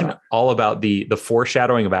a section all about the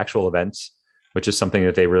foreshadowing of actual events, which is something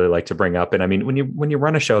that they really like to bring up. And I mean, when you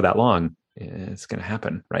run a show that long, it's going to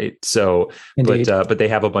happen, right? So, but they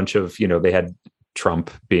have a bunch of, they had Trump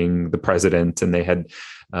being the president, and they had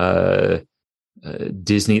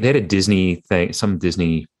Disney. They had a Disney thing, some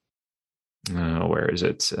Disney. Where is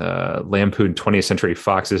it? Lampoon 20th Century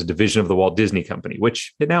Fox's division of the Walt Disney Company,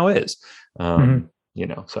 which it now is.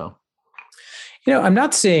 So. I'm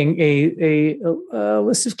not seeing a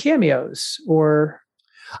list of cameos or.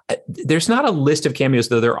 There's not a list of cameos,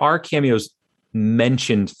 though. There are cameos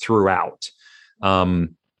mentioned throughout. Now,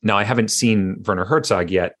 I haven't seen Werner Herzog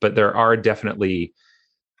yet, but there are definitely,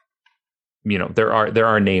 there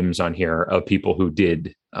are names on here of people who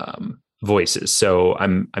did voices. So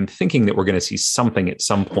I'm thinking that we're going to see something at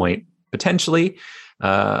some point potentially.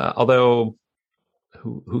 Although,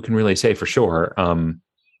 who can really say for sure?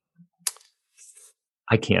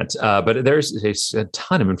 I can't, but there's a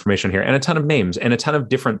ton of information here and a ton of names and a ton of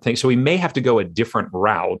different things. So we may have to go a different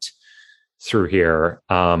route through here.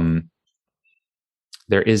 There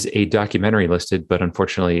is a documentary listed, but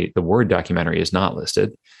unfortunately the word documentary is not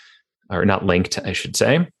listed, or not linked, I should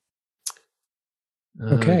say.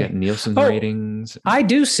 Okay. Nielsen ratings. I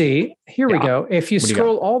do see. Here we go. If you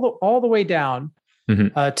scroll all the way down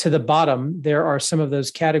to the bottom, there are some of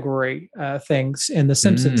those category things, and The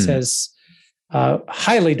Simpsons has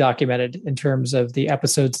highly documented in terms of the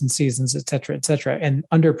episodes and seasons, et cetera, et cetera. And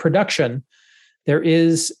under production, there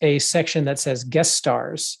is a section that says guest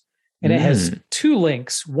stars, and it has two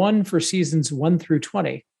links, one for seasons 1 through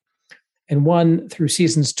 20 and one through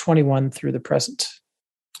seasons 21 through the present.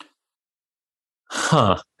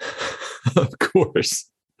 Huh. Of course.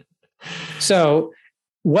 So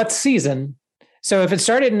what season? So if it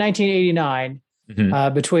started in 1989,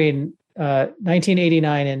 between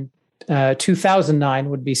 1989 and 2009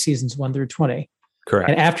 would be seasons 1 through 20. Correct.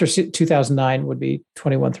 And after 2009 would be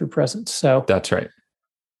 21 through present. So that's right.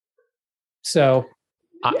 So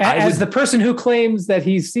as the person who claims that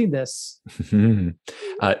he's seen this, now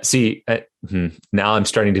I'm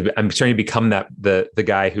starting to become the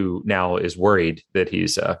guy who now is worried that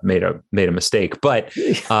he's made a mistake. But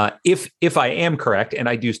if I am correct, and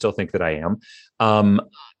I do still think that I am,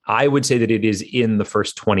 I would say that it is in the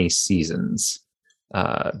first 20 seasons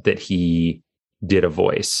that he did a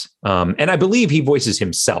voice, and I believe he voices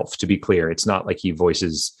himself. To be clear, it's not like he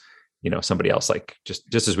voices somebody else, like just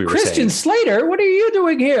as we were saying. Christian Slater, what are you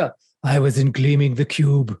doing here? I was in Gleaming the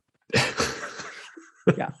Cube.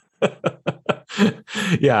 Yeah.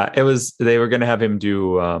 Yeah, it was, they were going to have him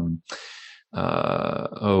do,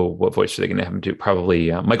 what voice are they going to have him do? Probably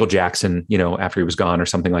Michael Jackson, after he was gone or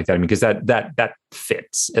something like that. I mean, because that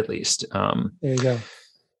fits at least. There you go.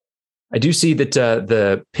 I do see that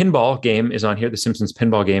the pinball game is on here. The Simpsons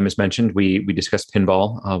pinball game is mentioned. We discussed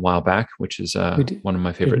pinball a while back, which is one of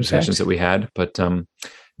my favorite discussions that we had, but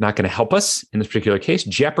not going to help us in this particular case.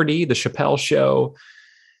 Jeopardy, The Chappelle Show,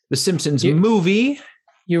 The Simpsons movie.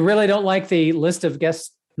 You really don't like the list of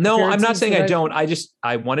guests? No, I'm not saying I don't.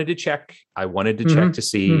 I wanted to check. I wanted to check to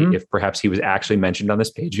see if perhaps he was actually mentioned on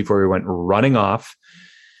this page before we went running off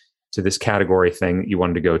to this category thing that you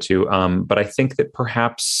wanted to go to. But I think that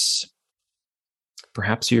perhaps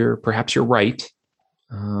you're right.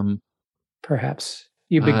 Perhaps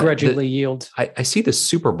you begrudgingly yield. I see the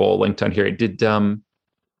Super Bowl linked on here. Did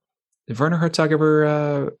Werner Herzog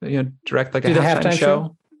ever direct like a halftime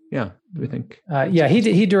show? Yeah, do we think?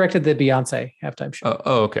 He directed the Beyonce halftime show.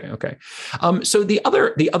 Okay. So the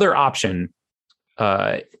other option,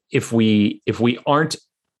 if we aren't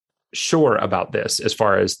sure about this as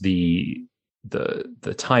far as the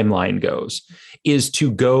timeline goes, is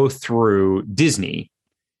to go through Disney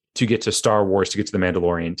to get to Star Wars, to get to The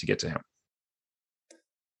Mandalorian, to get to him.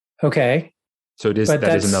 Okay. So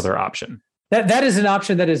that is another option. That is an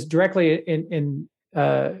option that is directly in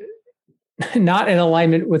not in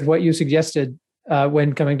alignment with what you suggested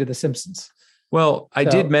when coming to The Simpsons. Well, I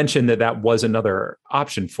did mention that was another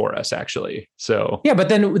option for us, actually. So yeah, but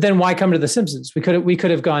then why come to The Simpsons? We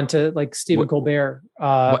could have gone to like Stephen Colbert.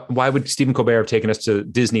 Why would Stephen Colbert have taken us to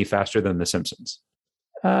Disney faster than The Simpsons?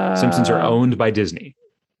 Simpsons are owned by Disney.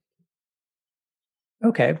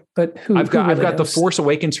 Okay, but I've got The Force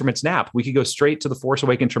Awakens from its nap. We could go straight to The Force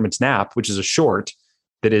Awakens from its nap, which is a short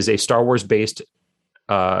that is a Star Wars based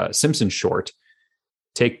Simpsons short.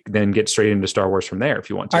 Then get straight into Star Wars from there if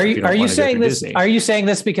you want to. Are you saying this? Disney. Are you saying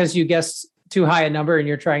this because you guessed too high a number and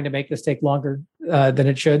you're trying to make this take longer than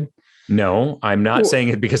it should? No, I'm not saying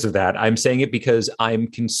it because of that. I'm saying it because I'm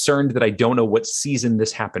concerned that I don't know what season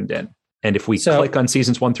this happened in. And if we click on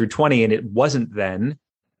seasons 1 through 20 and it wasn't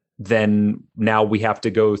then now we have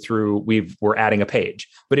to go through. We're adding a page.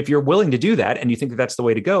 But if you're willing to do that and you think that that's the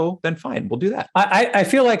way to go, then fine, we'll do that. I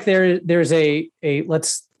feel like there's a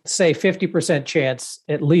let's say 50% chance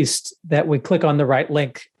at least that we click on the right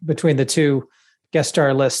link between the two guest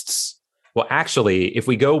star lists. Well, actually, if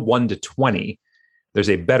we go 1 to 20, there's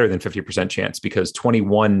a better than 50% chance because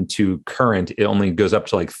 21 to current, it only goes up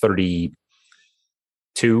to like 32.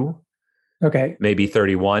 Okay. Maybe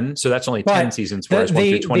 31. So that's only 10 seasons, whereas 1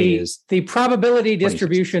 through 20 is... The probability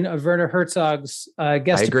distribution of Werner Herzog's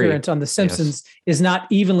guest appearance on The Simpsons is not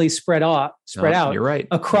evenly spread out you're right.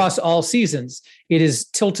 across all seasons. It is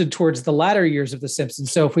tilted towards the latter years of The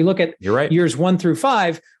Simpsons. So if we look at years 1 through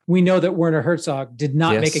 5, we know that Werner Herzog did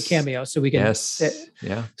not make a cameo. So we can...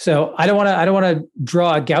 Yeah. So I don't want to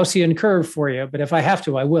draw a Gaussian curve for you, but if I have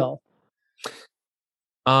to, I will.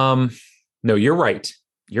 No, you're right.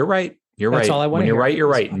 You're right. That's all I want to hear. You're right. You're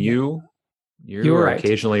right. And you are right.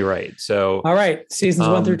 Occasionally right. So, all right. Seasons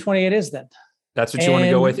 1 through 20 it is then. That's what you want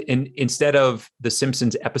to go with instead of the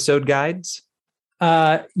Simpsons episode guides?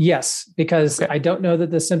 Yes, because I don't know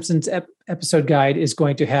that the Simpsons episode guide is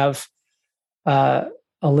going to have a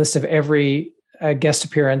list of every guest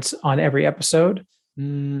appearance on every episode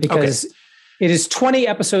because it is 20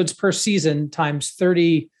 episodes per season times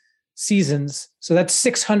 30 seasons. So that's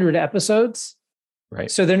 600 episodes. Right.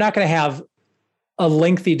 So they're not going to have a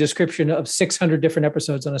lengthy description of 600 different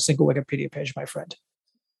episodes on a single Wikipedia page, my friend.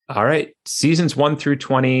 All right. Seasons 1 through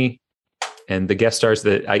 20 and the guest stars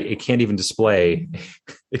that it can't even display.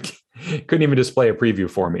 It couldn't even display a preview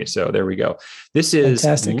for me. So there we go. This is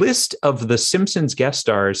list of the Simpsons guest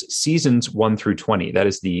stars, seasons 1 through 20. That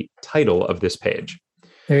is the title of this page.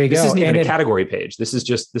 There you go. This isn't even a category page. This is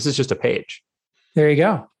just a page. There you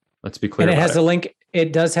go. Let's be clear. And it has a link.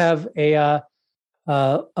 It does have a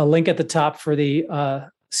link at the top for the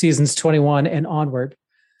seasons 21 and onward.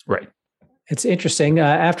 Right. It's interesting.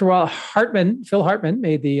 After a while, Phil Hartman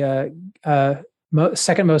made the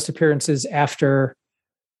second most appearances after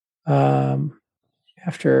Marsha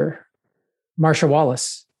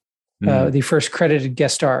Wallace, the first credited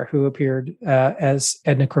guest star who appeared as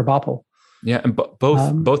Edna Krabappel. Yeah, and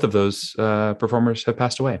both of those performers have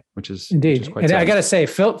passed away, which is quite sad. I got to say,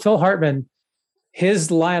 Phil Hartman,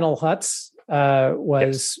 his Lionel Hutz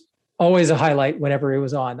was always a highlight whenever he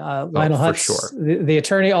was on. Lionel Hutz, for sure. The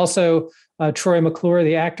attorney, also Troy McClure,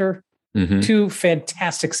 the actor. Mm-hmm. Two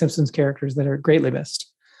fantastic Simpsons characters that are greatly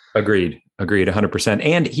missed. Agreed, 100%.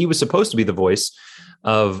 And he was supposed to be the voice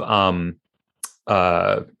of and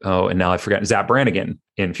now I've forgotten, Zap Brannigan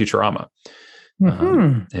in Futurama.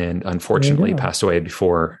 Mm-hmm. And unfortunately passed away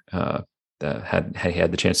before he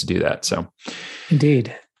had the chance to do that. So,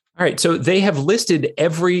 indeed. All right. So they have listed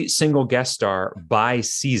every single guest star by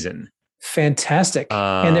season. Frantic.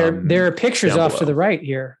 And there are pictures off to the right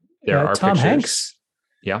here. There are Tom pictures. Hanks.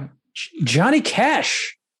 Yeah. Johnny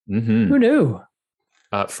Cash. Mm-hmm. Who knew?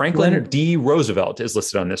 Franklin Leonard D. Roosevelt is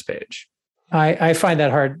listed on this page. I find that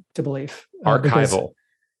hard to believe. Archival.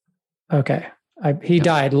 Okay. He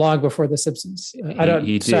died long before The Simpsons.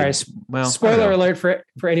 Spoiler alert for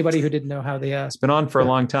anybody who didn't know how it's been on for a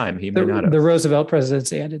long time. He may not have. The Roosevelt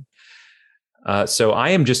presidency ended. So I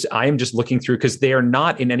am just looking through because they are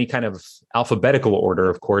not in any kind of alphabetical order.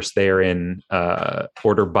 Of course, they are in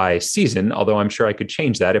order by season. Although I'm sure I could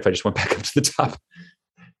change that if I just went back up to the top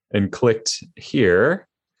and clicked here.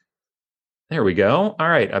 There we go. All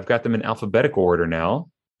right, I've got them in alphabetical order now.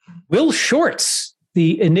 Will Shortz,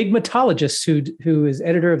 the enigmatologist who is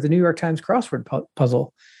editor of the New York Times crossword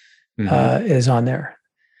puzzle, is on there.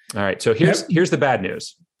 All right. So here's the bad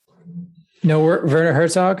news. No, Werner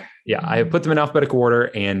Herzog? Yeah, I have put them in alphabetical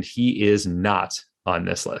order, and he is not on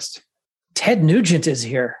this list. Ted Nugent is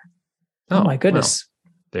here. Oh my goodness.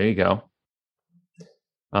 Well, there you go.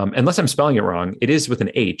 Unless I'm spelling it wrong, it is with an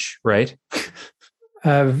H, right?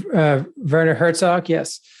 Werner Herzog,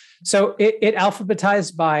 yes. So it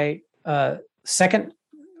alphabetized by second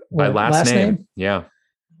by last name. Yeah.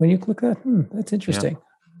 When you click that, that's interesting.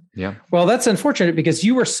 Yeah. Well, that's unfortunate because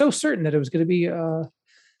you were so certain that it was going to be on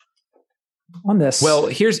this. Well,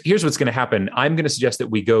 here's what's going to happen. I'm going to suggest that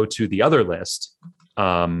we go to the other list,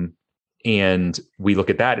 and we look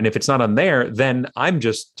at that. And if it's not on there, then I'm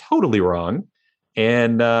just totally wrong.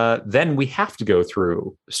 And then we have to go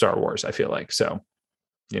through Star Wars, I feel like. So,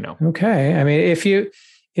 Okay. I mean, if you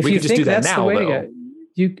could just do that that's now, the way though.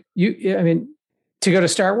 to go, I mean, to go to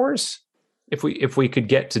Star Wars. If we could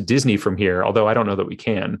get to Disney from here, although I don't know that we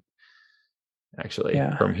can actually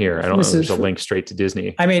from here. I don't know if there's a link straight to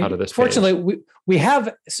Disney. I mean, out of this fortunately, we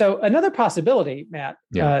have. So another possibility, Matt,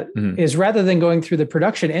 is rather than going through the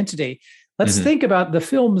production entity, let's think about the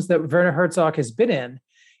films that Werner Herzog has been in.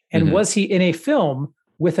 And was he in a film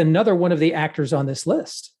with another one of the actors on this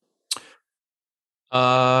list?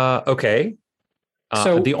 Okay.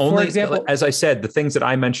 So the only, for example, as I said, the things that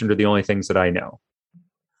I mentioned are the only things that I know.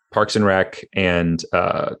 Parks and Rec and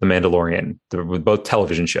The Mandalorian, with both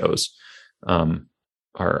television shows,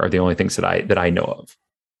 are the only things that I know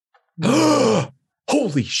of.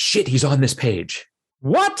 Holy shit! He's on this page.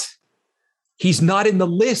 What? He's not in the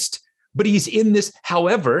list, but he's in this.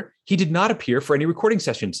 However, he did not appear for any recording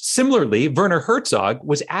sessions. Similarly, Werner Herzog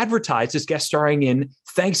was advertised as guest starring in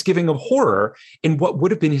Thanksgiving of Horror in what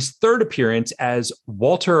would have been his third appearance as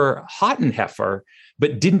Walter Hottenheffer,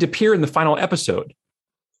 but didn't appear in the final episode.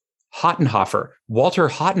 Walter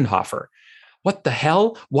Hottenhoffer. What the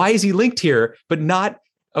hell? Why is he linked here, but not?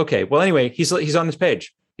 Okay. Well, anyway, he's on this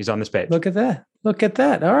page. He's on this page. Look at that. All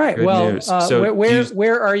right. Good news. So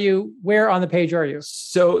where are you? Where on the page are you?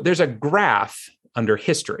 So there's a graph under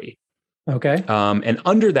history. Okay. And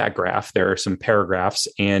under that graph, there are some paragraphs.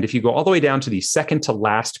 And if you go all the way down to the second to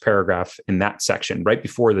last paragraph in that section, right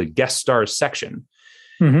before the guest stars section,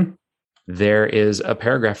 there is a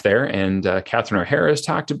paragraph there. And Catherine O'Hara has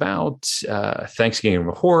talked about Thanksgiving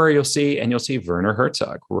of Horror, you'll see Werner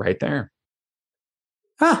Herzog right there.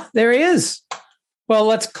 Ah, there he is. Well,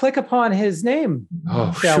 let's click upon his name.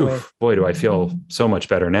 Oh, boy, do I feel so much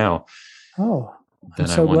better now than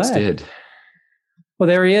I once did. Well,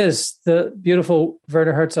 there he is, the beautiful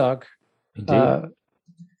Werner Herzog. Indeed.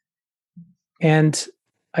 And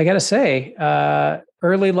I got to say,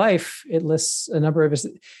 early life, it lists a number of his...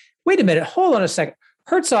 Wait a minute. Hold on a second.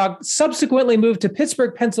 Herzog subsequently moved to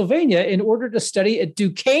Pittsburgh, Pennsylvania in order to study at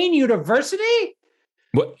Duquesne University?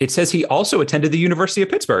 Well, it says he also attended the University of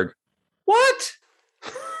Pittsburgh. What?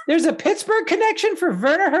 There's a Pittsburgh connection for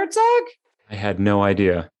Werner Herzog? I had no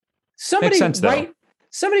idea. Somebody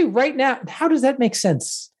right now. How does that make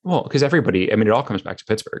sense? Well, because it all comes back to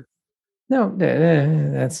Pittsburgh. No,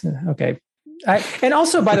 that's okay. And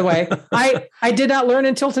also, by the way, I did not learn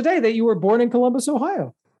until today that you were born in Columbus,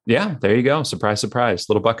 Ohio. Yeah, there you go. Surprise, surprise.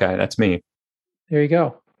 Little Buckeye. That's me. There you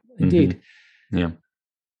go. Indeed. Mm-hmm. Yeah.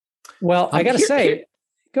 Well, I got to say,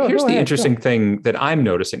 here's the interesting thing that I'm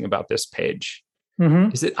noticing about this page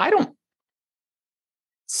is that I don't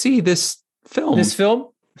see this film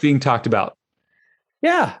being talked about.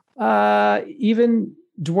 Yeah. Even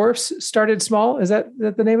Dwarfs Started Small. Is that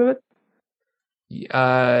the name of it?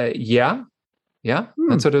 Yeah.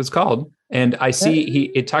 That's what it was called. And I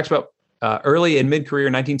see it talks about early and mid-career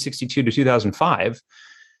 1962 to 2005.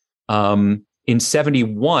 In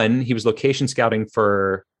 71, he was location scouting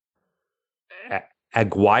for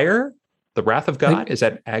Aguirre, The Wrath of God. Is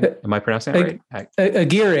that am I pronouncing that right?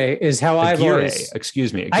 Aguirre is how I've always...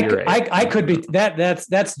 Excuse me, Aguirre. I could be...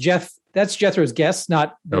 That's Jethro's guess,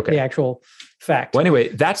 not the actual fact. Well, anyway,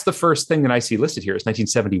 that's the first thing that I see listed here is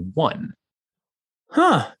 1971.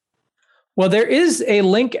 Huh. Well, there is a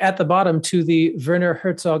link at the bottom to the Werner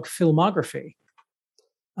Herzog filmography.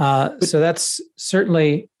 So that's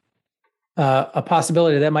certainly a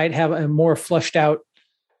possibility that might have a more fleshed out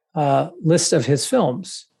list of his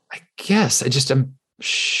films. I guess. I'm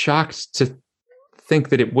shocked to think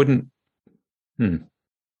that it wouldn't.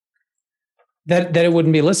 That it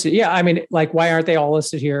wouldn't be listed. Yeah. I mean, like, why aren't they all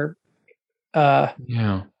listed here?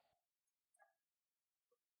 Yeah.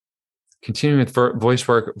 Continuing with voice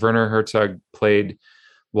work, Werner Herzog played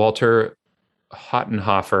Walter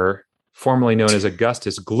Hottenhoffer, formerly known as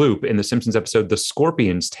Augustus Gloop, in the Simpsons episode The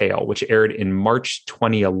Scorpion's Tail, which aired in March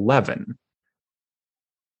 2011.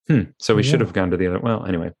 So we should have gone to the other. Well,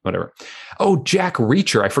 anyway, whatever. Oh, Jack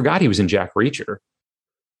Reacher. I forgot he was in Jack Reacher.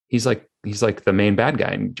 He's like the main bad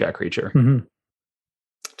guy in Jack Reacher. Mm-hmm.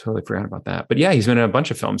 Totally forgot about that. But yeah, he's been in a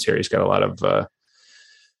bunch of films here. He's got a lot of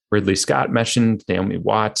Ridley Scott mentioned, Naomi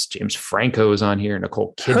Watts, James Franco is on here,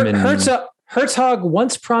 Nicole Kidman. Herzog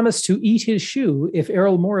once promised to eat his shoe if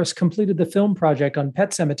Errol Morris completed the film project on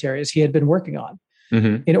Pet Cemeteries he had been working on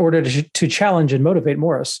in order to challenge and motivate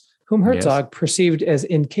Morris, whom Herzog perceived as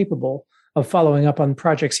incapable of following up on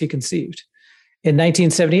projects he conceived. In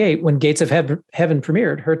 1978, when Gates of Heaven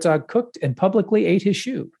premiered, Herzog cooked and publicly ate his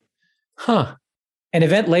shoe. Huh. An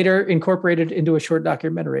event later incorporated into a short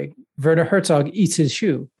documentary, Werner Herzog Eats His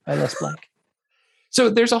Shoe by Les Blank. So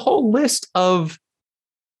there's a whole list of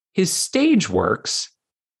his stage works.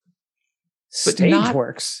 But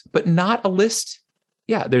not a list.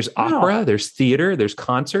 Yeah, there's opera, there's theater, there's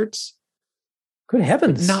concerts. Good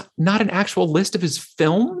heavens. Not an actual list of his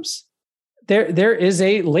films? There is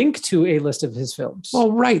a link to a list of his films.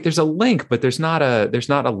 Well, right. There's a link, but there's not a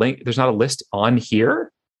link. There's not a list on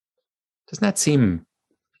here. Doesn't that seem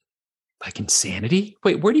like insanity?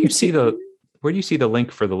 Wait, where do you see the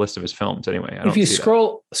link for the list of his films anyway? If you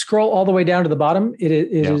scroll all the way down to the bottom,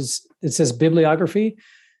 it says bibliography.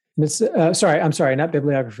 And it's sorry, not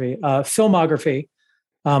bibliography, filmography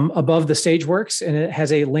above the stage works, and it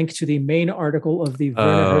has a link to the main article of the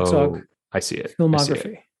Werner Herzog. I see it.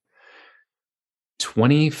 Filmography.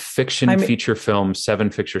 20 fiction feature films,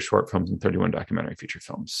 7 fiction short films, and 31 documentary feature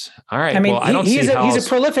films. All right. I mean, he's a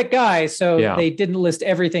prolific guy, so they didn't list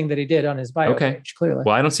everything that he did on his bio page, clearly.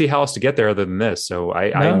 Well, I don't see how else to get there other than this. So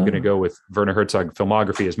I'm going to go with Werner Herzog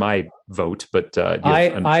filmography as my vote, but do you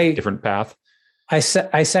have a different path? I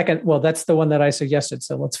second. Well, that's the one that I suggested.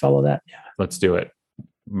 So let's follow that. Yeah. Let's do it.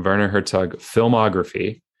 Werner Herzog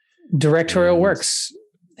filmography. Directorial works.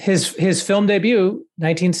 His film debut,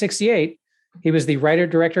 1968. He was the writer,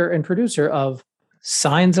 director, and producer of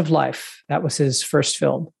Signs of Life. That was his first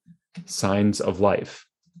film. Signs of Life.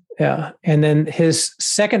 Yeah. And then his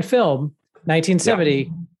second film,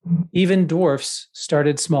 1970, Even Dwarfs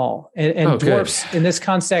Started Small. And dwarfs in this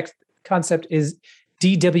concept is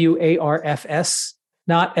DWARFS,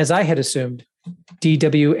 not, as I had assumed,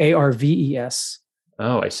 DWARVES.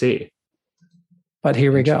 Oh, I see. But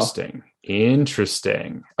here we go.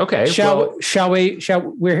 Interesting. Okay. We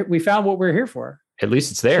found what we're here for. At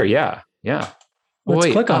least it's there. Yeah. Yeah.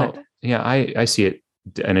 Let's click on it. Yeah. I see it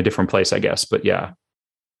in a different place, I guess, but yeah.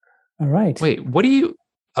 All right. Wait,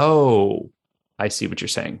 I see what you're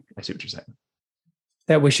saying.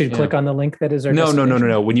 That we should click on the link that is our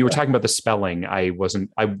No. When you were talking about the spelling,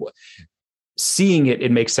 seeing it,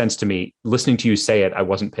 it makes sense to me. Listening to you say it, I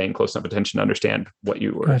wasn't paying close enough attention to understand what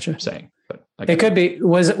you were saying. But it could be.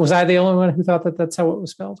 Was I the only one who thought that that's how it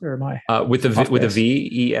was spelled, or am I? With a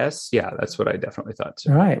VES? Yeah, that's what I definitely thought.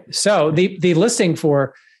 All right. So the listing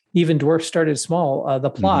for Even Dwarfs Started Small, the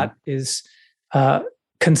plot is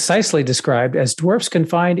concisely described as dwarfs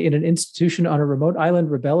confined in an institution on a remote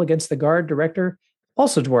island rebel against the guard director,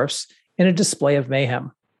 also dwarfs, in a display of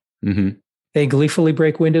mayhem. Mm-hmm. They gleefully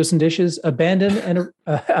break windows and dishes, abandon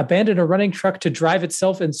a running truck to drive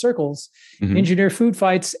itself in circles, engineer food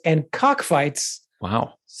fights and cockfights.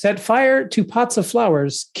 Wow. Set fire to pots of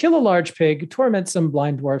flowers, kill a large pig, torment some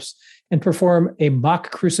blind dwarfs, and perform a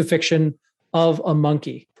mock crucifixion of a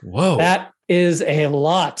monkey. Whoa. That is a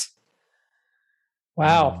lot.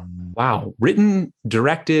 Wow. Wow. Written,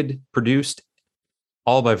 directed, produced,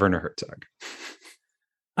 all by Werner Herzog.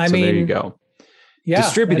 I mean, there you go. Yeah,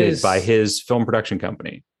 distributed by his film production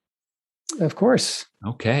company. Of course.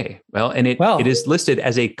 Okay. Well, and it is listed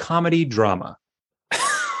as a comedy drama.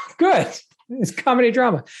 Good. It's comedy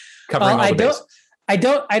drama. Covering all the bases. I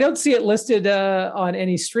don't see it listed on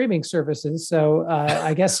any streaming services. So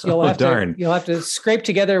I guess you'll have to scrape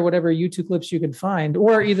together whatever YouTube clips you can find,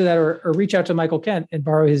 or either that or reach out to Michael Kent and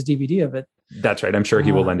borrow his DVD of it. That's right. I'm sure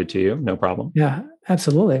he will lend it to you. No problem. Yeah,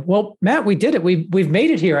 absolutely. Well, Matt, we did it. We've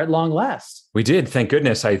made it here at long last. We did. Thank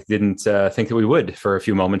goodness. I didn't think that we would for a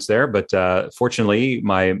few moments there, but fortunately,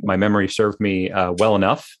 my memory served me well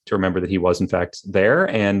enough to remember that he was in fact there.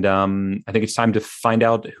 And I think it's time to find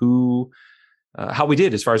out how we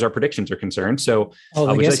did as far as our predictions are concerned. So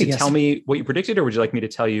would you like to tell me what you predicted, or would you like me to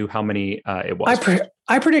tell you how many it was?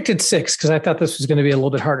 I predicted 6 because I thought this was going to be a little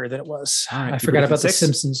bit harder than it was. Right, I forgot about 6? The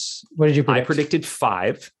Simpsons. What did you predict? I predicted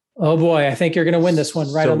 5. Oh boy, I think you're going to win this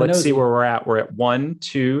one right on the nose. So let's see where we're at. We're at 1,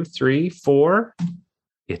 2, 3, 4.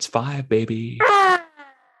 It's 5, baby.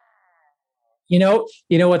 You know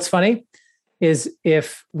what's funny is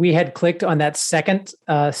if we had clicked on that second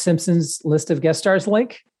Simpsons list of guest stars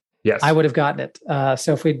link, yes, I would have gotten it.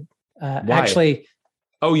 So if we actually,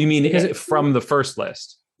 you mean from the first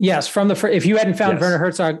list? Yes, from the first. If you hadn't found Werner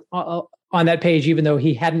Herzog on that page, even though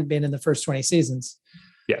he hadn't been in the first 20 seasons,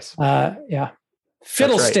 yes, yeah,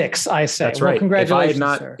 fiddlesticks, right. I say. That's right. Congratulations,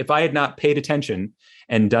 if I had not paid attention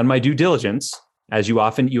and done my due diligence, as you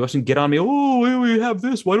often get on me. Oh, we have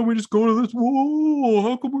this. Why don't we just go to this? Whoa,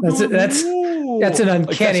 how come we're doing that's an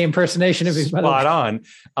uncanny impersonation of his spot on.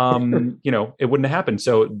 It wouldn't have happened.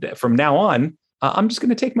 So from now on, I'm just going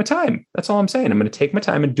to take my time. That's all I'm saying. I'm going to take my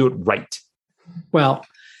time and do it right. Well,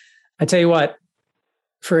 I tell you what,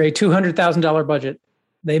 for a $200,000 budget,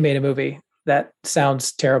 they made a movie that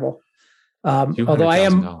sounds terrible. Although I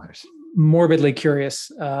am morbidly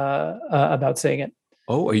curious about seeing it.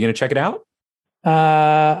 Oh, are you going to check it out?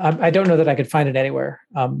 I don't know that I could find it anywhere.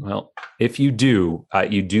 Well, if you do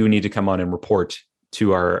need to come on and report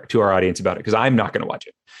to our audience about it, because I'm not going to watch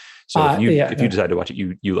it. So if you decide to watch it,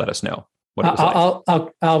 you let us know what it was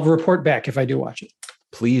like. I'll report back if I do watch it.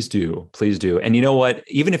 Please do. And you know what?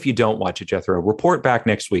 Even if you don't watch it, Jethro, report back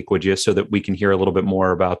next week, would you? So that we can hear a little bit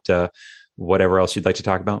more about whatever else you'd like to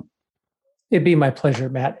talk about. It'd be my pleasure,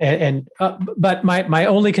 Matt. But my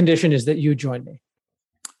only condition is that you join me.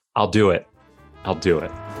 I'll do it.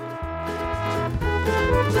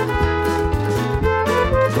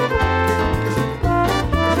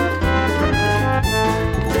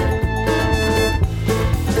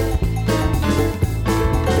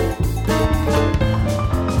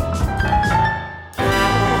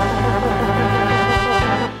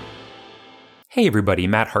 Hey everybody,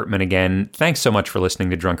 Matt Hartman again. Thanks so much for listening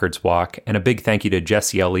to Drunkard's Walk, and a big thank you to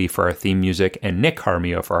Jesse L.E. for our theme music and Nick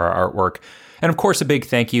Harmio for our artwork. And of course, a big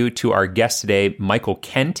thank you to our guest today, Michael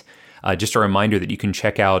Kent. Just a reminder that you can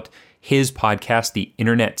check out his podcast, The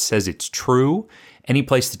Internet Says It's True, any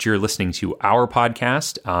place that you're listening to our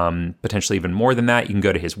podcast, potentially even more than that. You can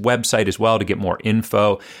go to his website as well to get more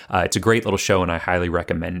info. It's a great little show, and I highly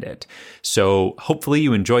recommend it. So hopefully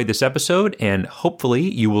you enjoyed this episode, and hopefully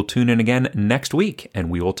you will tune in again next week,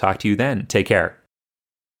 and we will talk to you then. Take care.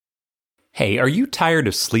 Hey, are you tired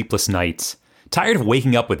of sleepless nights? Tired of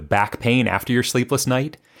waking up with back pain after your sleepless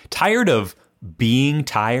night? Tired of being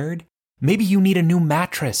tired? Maybe you need a new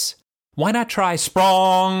mattress. Why not try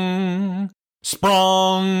Sprung?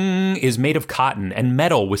 Sprung is made of cotton and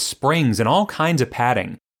metal with springs and all kinds of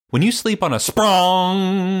padding. When you sleep on a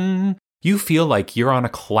Sprung, you feel like you're on a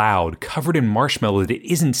cloud covered in marshmallow that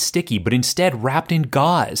isn't sticky but instead wrapped in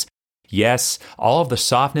gauze. Yes, all of the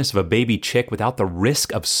softness of a baby chick without the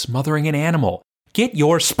risk of smothering an animal. Get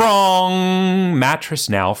your Sprung mattress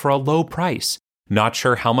now for a low price. Not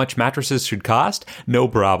sure how much mattresses should cost? No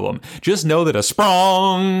problem. Just know that a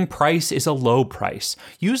Sprung price is a low price.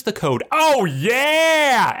 Use the code OHYEAH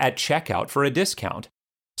at checkout for a discount.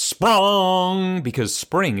 Sprung, because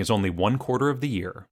spring is only 1/4 of the year.